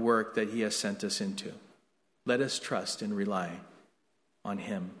for the work that he has sent us into. Let us trust and rely on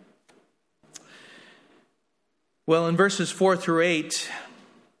him. Well, in verses 4 through 8,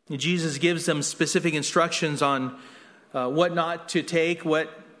 Jesus gives them specific instructions on what not to take, what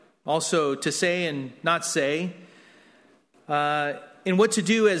also to say and not say, and what to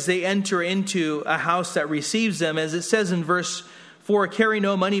do as they enter into a house that receives them. As it says in verse 4, "Carry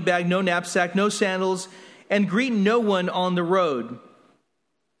no money bag, no knapsack, no sandals, and greet no one on the road."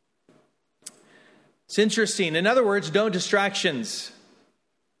 It's interesting. In other words, no distractions.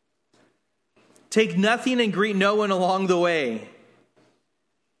 Take nothing and greet no one along the way.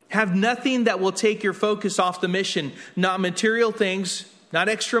 Have nothing that will take your focus off the mission. Not material things, not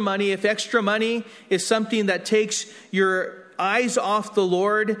extra money. If extra money is something that takes your eyes off the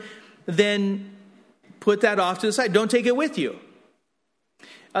Lord, then put that off to the side. Don't take it with you.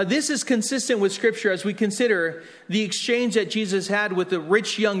 This is consistent with Scripture as we consider the exchange that Jesus had with the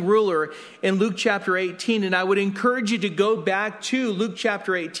rich young ruler in Luke chapter 18. And I would encourage you to go back to Luke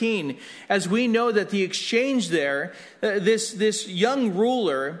chapter 18, as we know that the exchange there, this young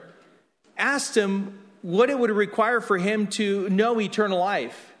ruler asked him what it would require for him to know eternal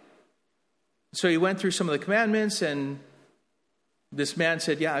life. So he went through some of the commandments, and this man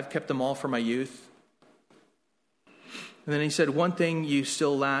said, yeah, I've kept them all from my youth. And then he said, one thing you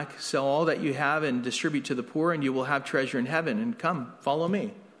still lack, sell all that you have and distribute to the poor, and you will have treasure in heaven. And come, follow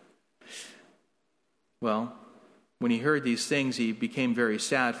me. Well, when he heard these things, he became very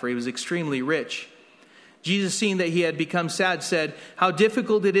sad, for he was extremely rich. Jesus, seeing that he had become sad, said, how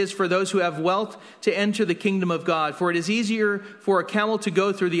difficult it is for those who have wealth to enter the kingdom of God. For it is easier for a camel to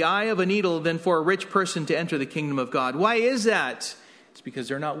go through the eye of a needle than for a rich person to enter the kingdom of God. Why is that? It's because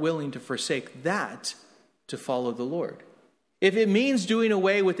they're not willing to forsake that to follow the Lord. If it means doing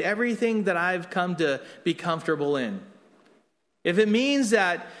away with everything that I've come to be comfortable in, if it means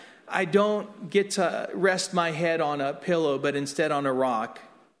that I don't get to rest my head on a pillow, but instead on a rock,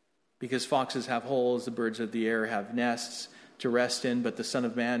 because foxes have holes, the birds of the air have nests to rest in, but the Son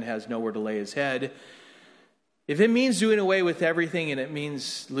of Man has nowhere to lay his head. If it means doing away with everything and it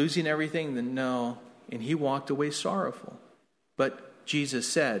means losing everything, then no. And he walked away sorrowful. But Jesus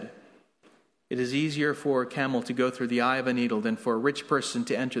said, it is easier for a camel to go through the eye of a needle than for a rich person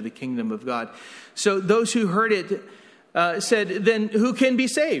to enter the kingdom of God. So those who heard it said, then who can be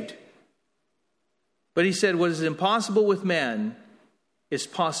saved? But he said, what is impossible with man is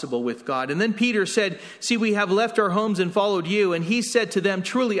possible with God. And then Peter said, see, we have left our homes and followed you. And he said to them,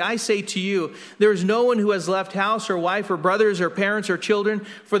 truly, I say to you, there is no one who has left house or wife or brothers or parents or children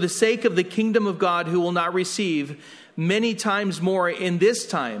for the sake of the kingdom of God who will not receive many times more in this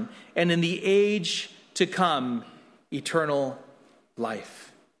time and in the age to come eternal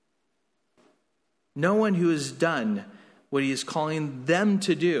life. No one who has done what he is calling them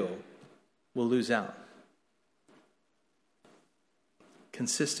to do will lose out.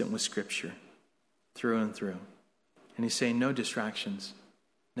 Consistent with Scripture through and through. And he's saying no distractions.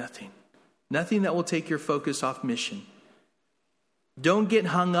 Nothing. Nothing that will take your focus off mission. Don't get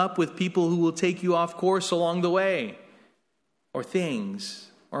hung up with people who will take you off course along the way. Or things,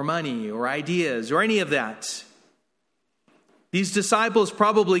 or money, or ideas, or any of that. These disciples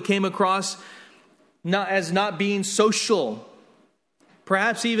probably came across as not being social.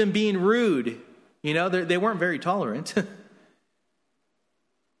 Perhaps even being rude. You know, they weren't very tolerant.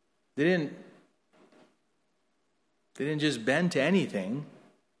 They didn't just bend to anything.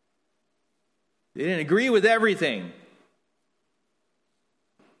 They didn't agree with everything.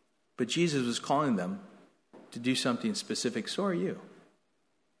 But Jesus was calling them to do something specific. So are you.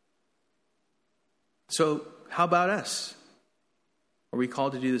 So how about us? Are we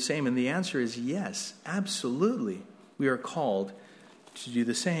called to do the same? And the answer is yes, absolutely. We are called to do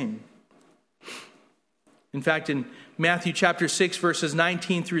the same. In fact, in Matthew chapter 6, verses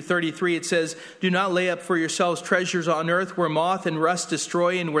 19 through 33, it says, do not lay up for yourselves treasures on earth where moth and rust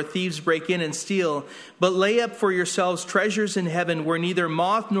destroy and where thieves break in and steal, but lay up for yourselves treasures in heaven where neither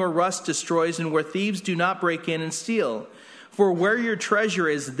moth nor rust destroys and where thieves do not break in and steal. For where your treasure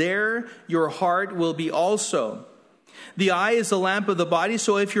is, there your heart will be also. The eye is the lamp of the body,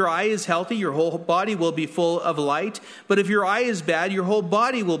 so if your eye is healthy, your whole body will be full of light. But if your eye is bad, your whole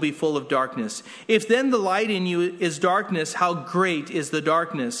body will be full of darkness. If then the light in you is darkness, how great is the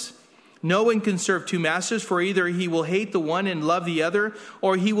darkness? No one can serve two masters, for either he will hate the one and love the other,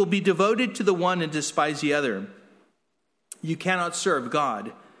 or he will be devoted to the one and despise the other. You cannot serve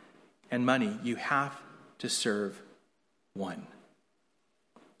God and money. You have to serve one.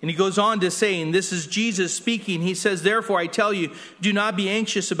 And he goes on to say, and this is Jesus speaking, he says, therefore I tell you, do not be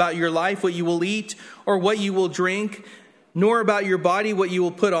anxious about your life, what you will eat or what you will drink, nor about your body, what you will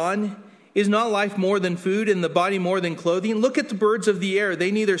put on. Is not life more than food and the body more than clothing? Look at the birds of the air.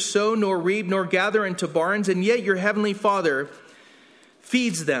 They neither sow nor reap nor gather into barns, and yet your heavenly Father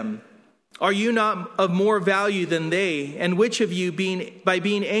feeds them. Are you not of more value than they? And which of you, by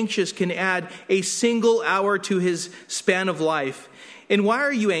being anxious, can add a single hour to his span of life? And why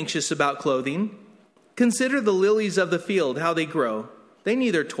are you anxious about clothing? Consider the lilies of the field, how they grow. They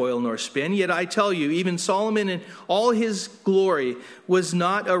neither toil nor spin. Yet I tell you, even Solomon in all his glory was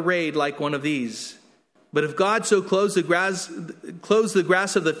not arrayed like one of these. But if God so clothes the grass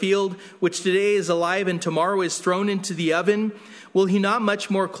of the field, which today is alive and tomorrow is thrown into the oven, will he not much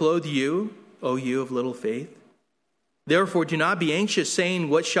more clothe you, O you of little faith? Therefore do not be anxious, saying,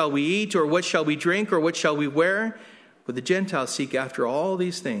 what shall we eat, or what shall we drink, or what shall we wear? For the Gentiles seek after all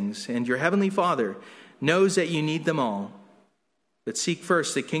these things, and your heavenly Father knows that you need them all. But seek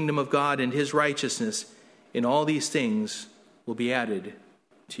first the kingdom of God and his righteousness, and all these things will be added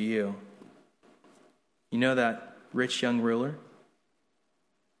to you. You know that rich young ruler?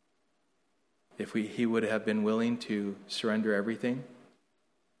 If he would have been willing to surrender everything,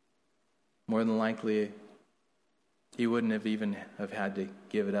 more than likely he wouldn't have even have had to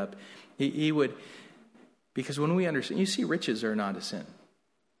give it up. He would, because when we understand, you see, riches are not a sin.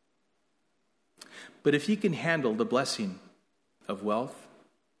 But if you can handle the blessing of wealth,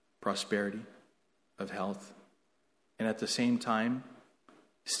 prosperity, of health, and at the same time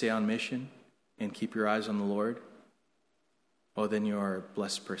stay on mission and keep your eyes on the Lord, oh, then you are a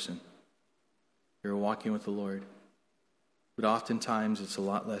blessed person. You're walking with the Lord. But oftentimes it's a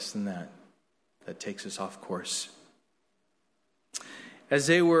lot less than that takes us off course. As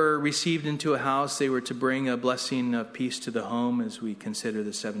they were received into a house, they were to bring a blessing of peace to the home, as we consider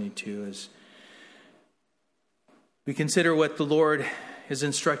the 72, as we consider what the Lord is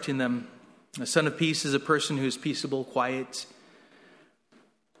instructing them. A son of peace is a person who is peaceable, quiet,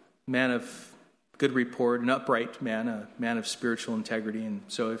 man of good report, an upright man, a man of spiritual integrity. And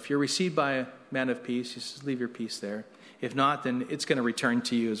so if you're received by a man of peace, you just leave your peace there. If not, then it's going to return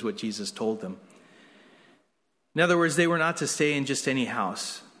to you, is what Jesus told them. In other words, they were not to stay in just any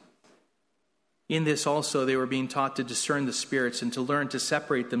house. In this also, they were being taught to discern the spirits and to learn to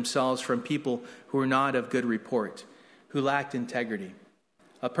separate themselves from people who were not of good report, who lacked integrity.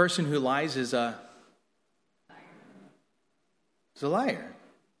 A person who lies is a liar.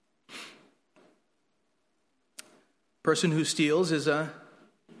 A person who steals is a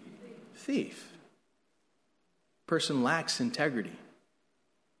thief. A person lacks integrity.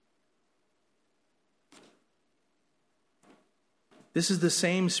 This is the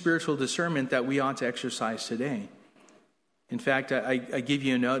same spiritual discernment that we ought to exercise today. In fact, I give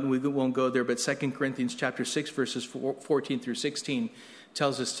you a note, and we won't go there, but 2 Corinthians chapter 6, verses 14 through 16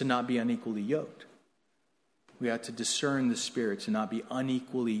 tells us to not be unequally yoked. We ought to discern the spirits and not be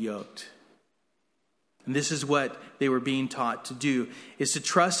unequally yoked. And this is what they were being taught to do, is to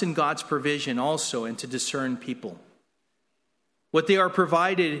trust in God's provision also and to discern people. What they are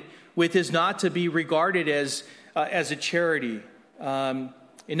provided with is not to be regarded as a charity.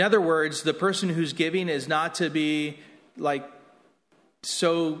 In other words, the person who's giving is not to be like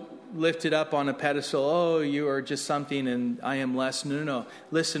so lifted up on a pedestal. Oh, you are just something and I am less. No.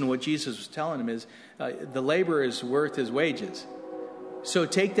 Listen, what Jesus was telling him is the laborer is worth his wages. So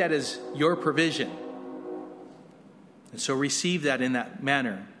take that as your provision. And so receive that in that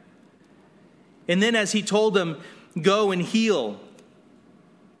manner. And then as he told them, go and heal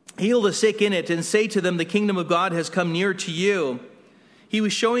the sick in it, and say to them, the kingdom of God has come near to you. He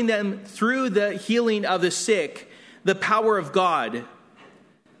was showing them through the healing of the sick, the power of God.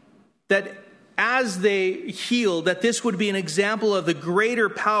 That as they healed, that this would be an example of the greater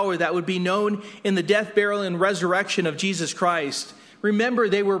power that would be known in the death, burial, and resurrection of Jesus Christ. Remember,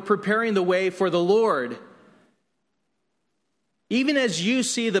 they were preparing the way for the Lord. Even as you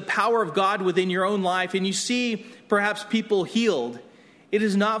see the power of God within your own life, and you see perhaps people healed, it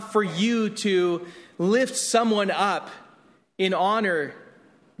is not for you to lift someone up in honor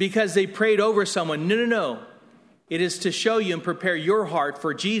because they prayed over someone. No. It is to show you and prepare your heart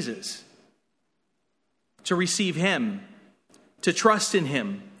for Jesus, to receive him, to trust in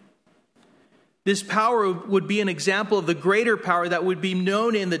him. This power would be an example of the greater power that would be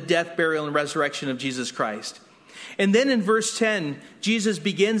known in the death, burial, and resurrection of Jesus Christ. And then in verse 10, Jesus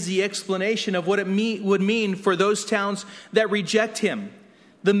begins the explanation of what it would mean for those towns that reject him.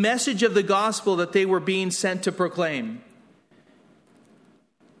 The message of the gospel that they were being sent to proclaim.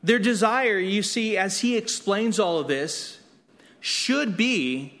 Their desire, you see, as he explains all of this, should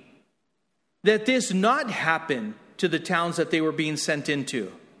be that this not happen to the towns that they were being sent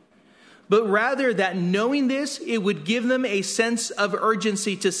into. But rather that knowing this, it would give them a sense of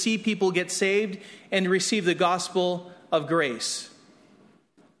urgency to see people get saved and receive the gospel of grace.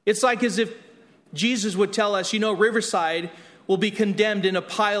 It's like as if Jesus would tell us, Riverside will be condemned in a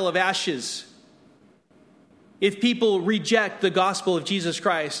pile of ashes if people reject the gospel of Jesus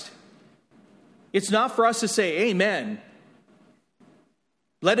Christ. It's not for us to say, amen.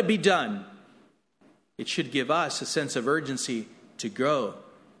 Let it be done. It should give us a sense of urgency to go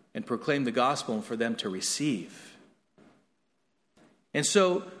and proclaim the gospel and for them to receive. And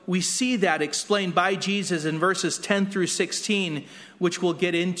so we see that explained by Jesus in verses 10 through 16, which we'll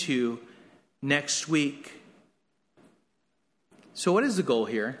get into next week. So what is the goal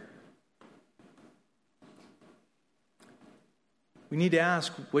here? We need to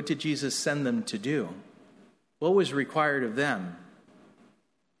ask, what did Jesus send them to do? what was required of them?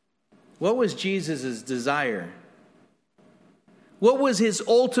 What was Jesus' desire? What was his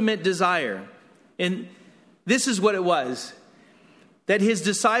ultimate desire? And this is what it was. That his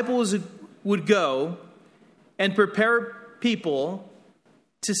disciples would go and prepare people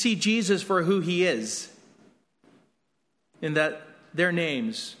to see Jesus for who he is. And that their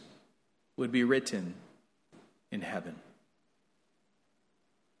names would be written in heaven.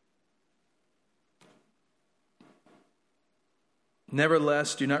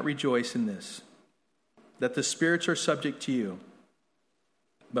 Nevertheless, do not rejoice in this, that the spirits are subject to you,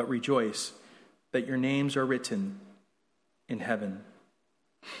 but rejoice that your names are written in heaven.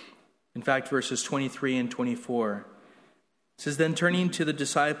 In fact, verses 23 and 24 says, Then turning to the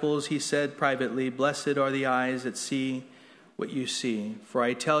disciples, he said privately, Blessed are the eyes that see what you see. For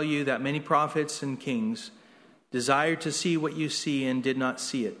I tell you that many prophets and kings desired to see what you see and did not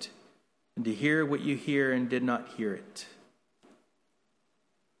see it, and to hear what you hear and did not hear it.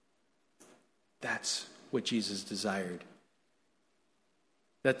 That's what Jesus desired,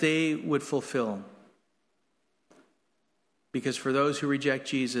 that they would fulfill. Because for those who reject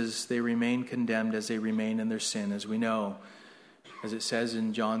Jesus, they remain condemned as they remain in their sin, as we know, as it says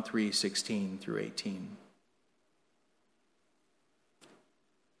in John 3:16 through 18.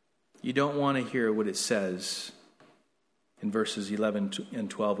 You don't want to hear what it says in verses 11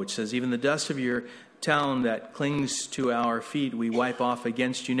 and 12, which says, Even the dust of your town that clings to our feet we wipe off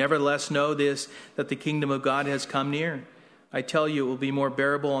against you. Nevertheless, know this, that the kingdom of God has come near. I tell you, it will be more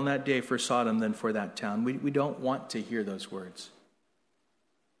bearable on that day for Sodom than for that town. We don't want to hear those words.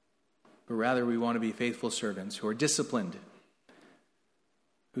 But rather, we want to be faithful servants who are disciplined,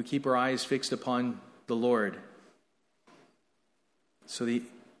 who keep our eyes fixed upon the Lord. So the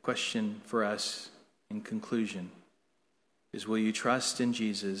question for us in conclusion is, will you trust in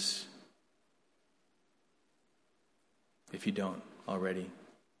Jesus? If you don't already,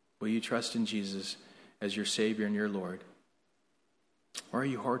 will you trust in Jesus as your Savior and your Lord? Or are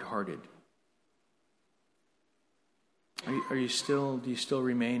you hard-hearted? Do you still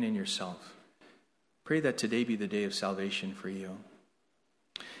remain in yourself? Pray that today be the day of salvation for you.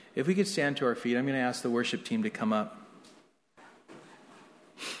 If we could stand to our feet, I'm going to ask the worship team to come up.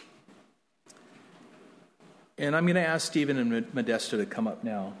 And I'm going to ask Stephen and Modesto to come up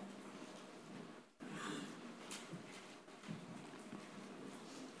now.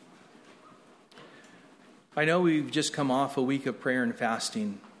 I know we've just come off a week of prayer and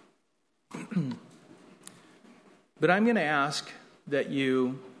fasting. But I'm going to ask that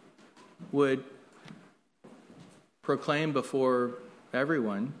you would proclaim before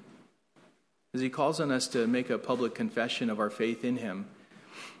everyone, as he calls on us to make a public confession of our faith in him,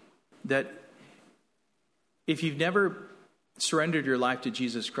 that if you've never surrendered your life to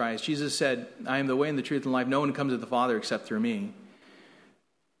Jesus Christ, Jesus said, I am the way and the truth and life. No one comes to the Father except through me.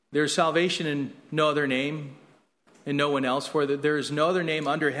 There's salvation in no other name, in no one else, for there is no other name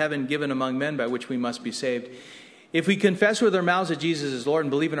under heaven given among men by which we must be saved. If we confess with our mouths that Jesus is Lord and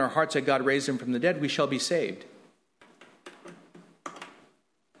believe in our hearts that God raised him from the dead, we shall be saved.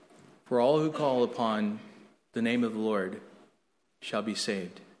 For all who call upon the name of the Lord shall be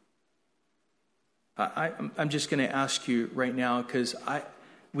saved. I'm just going to ask you right now, because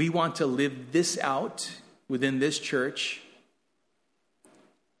we want to live this out within this church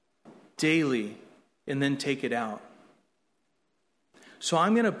daily and then take it out. So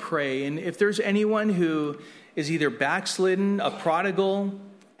I'm going to pray, and if there's anyone who is either backslidden, a prodigal,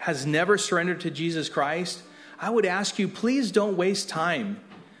 has never surrendered to Jesus Christ, I would ask you, please don't waste time.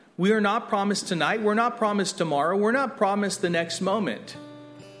 We are not promised tonight. We're not promised tomorrow. We're not promised the next moment.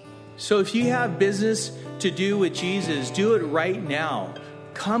 So if you have business to do with Jesus, do it right now.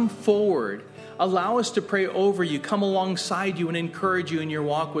 Come forward. Allow us to pray over you, come alongside you and encourage you in your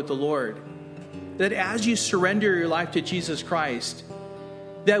walk with the Lord. That as you surrender your life to Jesus Christ,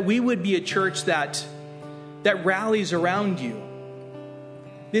 that we would be a church that rallies around you.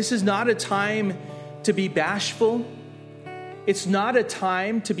 This is not a time to be bashful. It's not a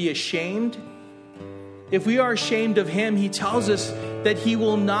time to be ashamed. If we are ashamed of him, he tells us that he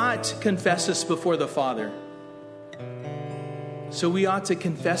will not confess us before the Father. So we ought to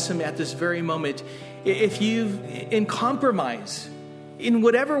confess him at this very moment. If you've in compromise, in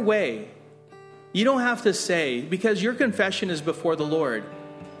whatever way, you don't have to say, because your confession is before the Lord.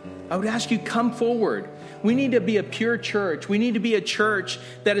 I would ask you, come forward. We need to be a pure church. We need to be a church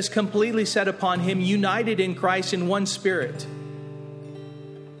that is completely set upon him, united in Christ in one spirit.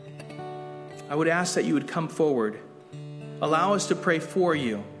 I would ask that you would come forward. Allow us to pray for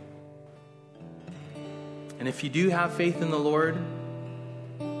you. And if you do have faith in the Lord,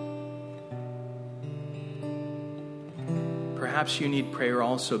 perhaps you need prayer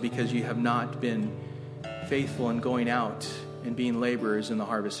also because you have not been faithful in going out and being laborers in the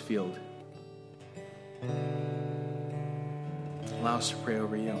harvest field. Allow us to pray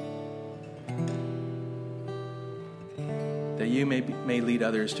over you, that you may lead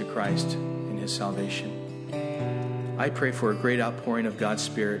others to Christ in his salvation. I pray for a great outpouring of God's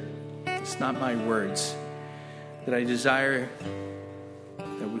Spirit. It's not my words that I desire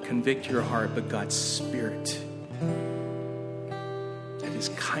that would convict your heart, but God's Spirit, that his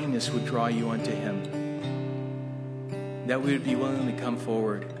kindness would draw you unto him, that we would be willing to come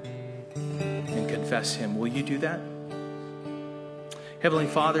forward and confess him. Will you do that? Heavenly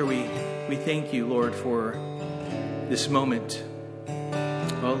Father, we thank you, Lord, for this moment.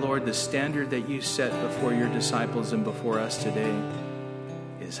 Oh, Lord, the standard that you set before your disciples and before us today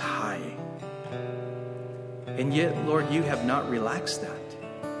is high. And yet, Lord, you have not relaxed that.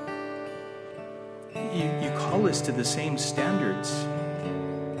 You call us to the same standards.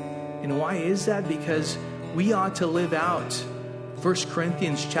 And why is that? Because we ought to live out 1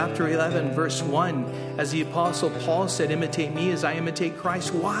 Corinthians chapter 11, verse 1, as the Apostle Paul said, imitate me as I imitate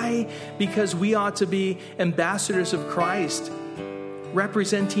Christ. Why? Because we ought to be ambassadors of Christ,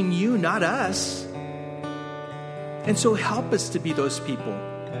 representing you, not us. And so help us to be those people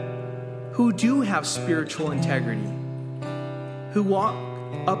who do have spiritual integrity, who walk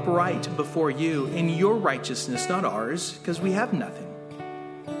upright before you in your righteousness, not ours, because we have nothing.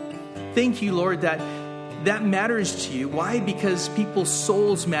 Thank you, Lord, that matters to you. Why? Because people's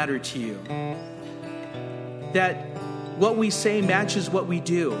souls matter to you. That what we say matches what we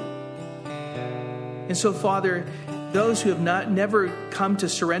do. And so, Father, those who have never come to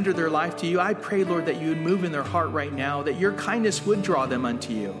surrender their life to you, I pray, Lord, that you would move in their heart right now, that your kindness would draw them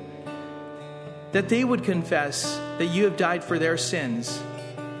unto you, that they would confess that you have died for their sins,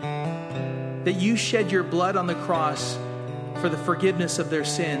 that you shed your blood on the cross for the forgiveness of their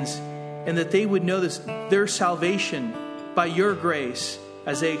sins, and that they would know their salvation by your grace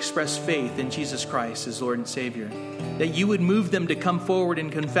as they express faith in Jesus Christ as Lord and Savior. That you would move them to come forward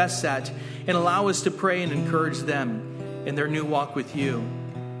and confess that, and allow us to pray and encourage them in their new walk with you.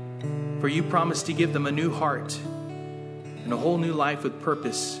 For you promised to give them a new heart and a whole new life with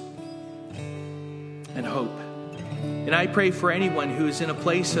purpose and hope. And I pray for anyone who is in a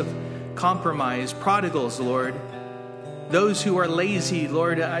place of compromise, prodigals, Lord, those who are lazy,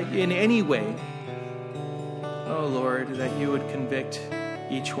 Lord, in any way. Oh, Lord, that you would convict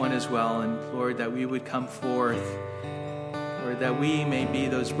each one as well. And, Lord, that we would come forth. Lord, that we may be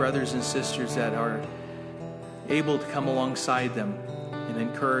those brothers and sisters that are able to come alongside them and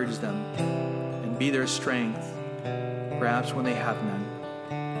encourage them and be their strength, perhaps when they have none.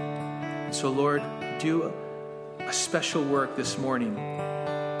 And so, Lord, do a special work this morning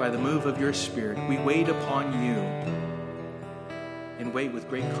by the move of your Spirit. We wait upon you and wait with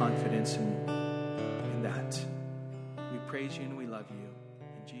great confidence in that. We praise you and we love you.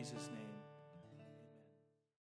 In Jesus' name.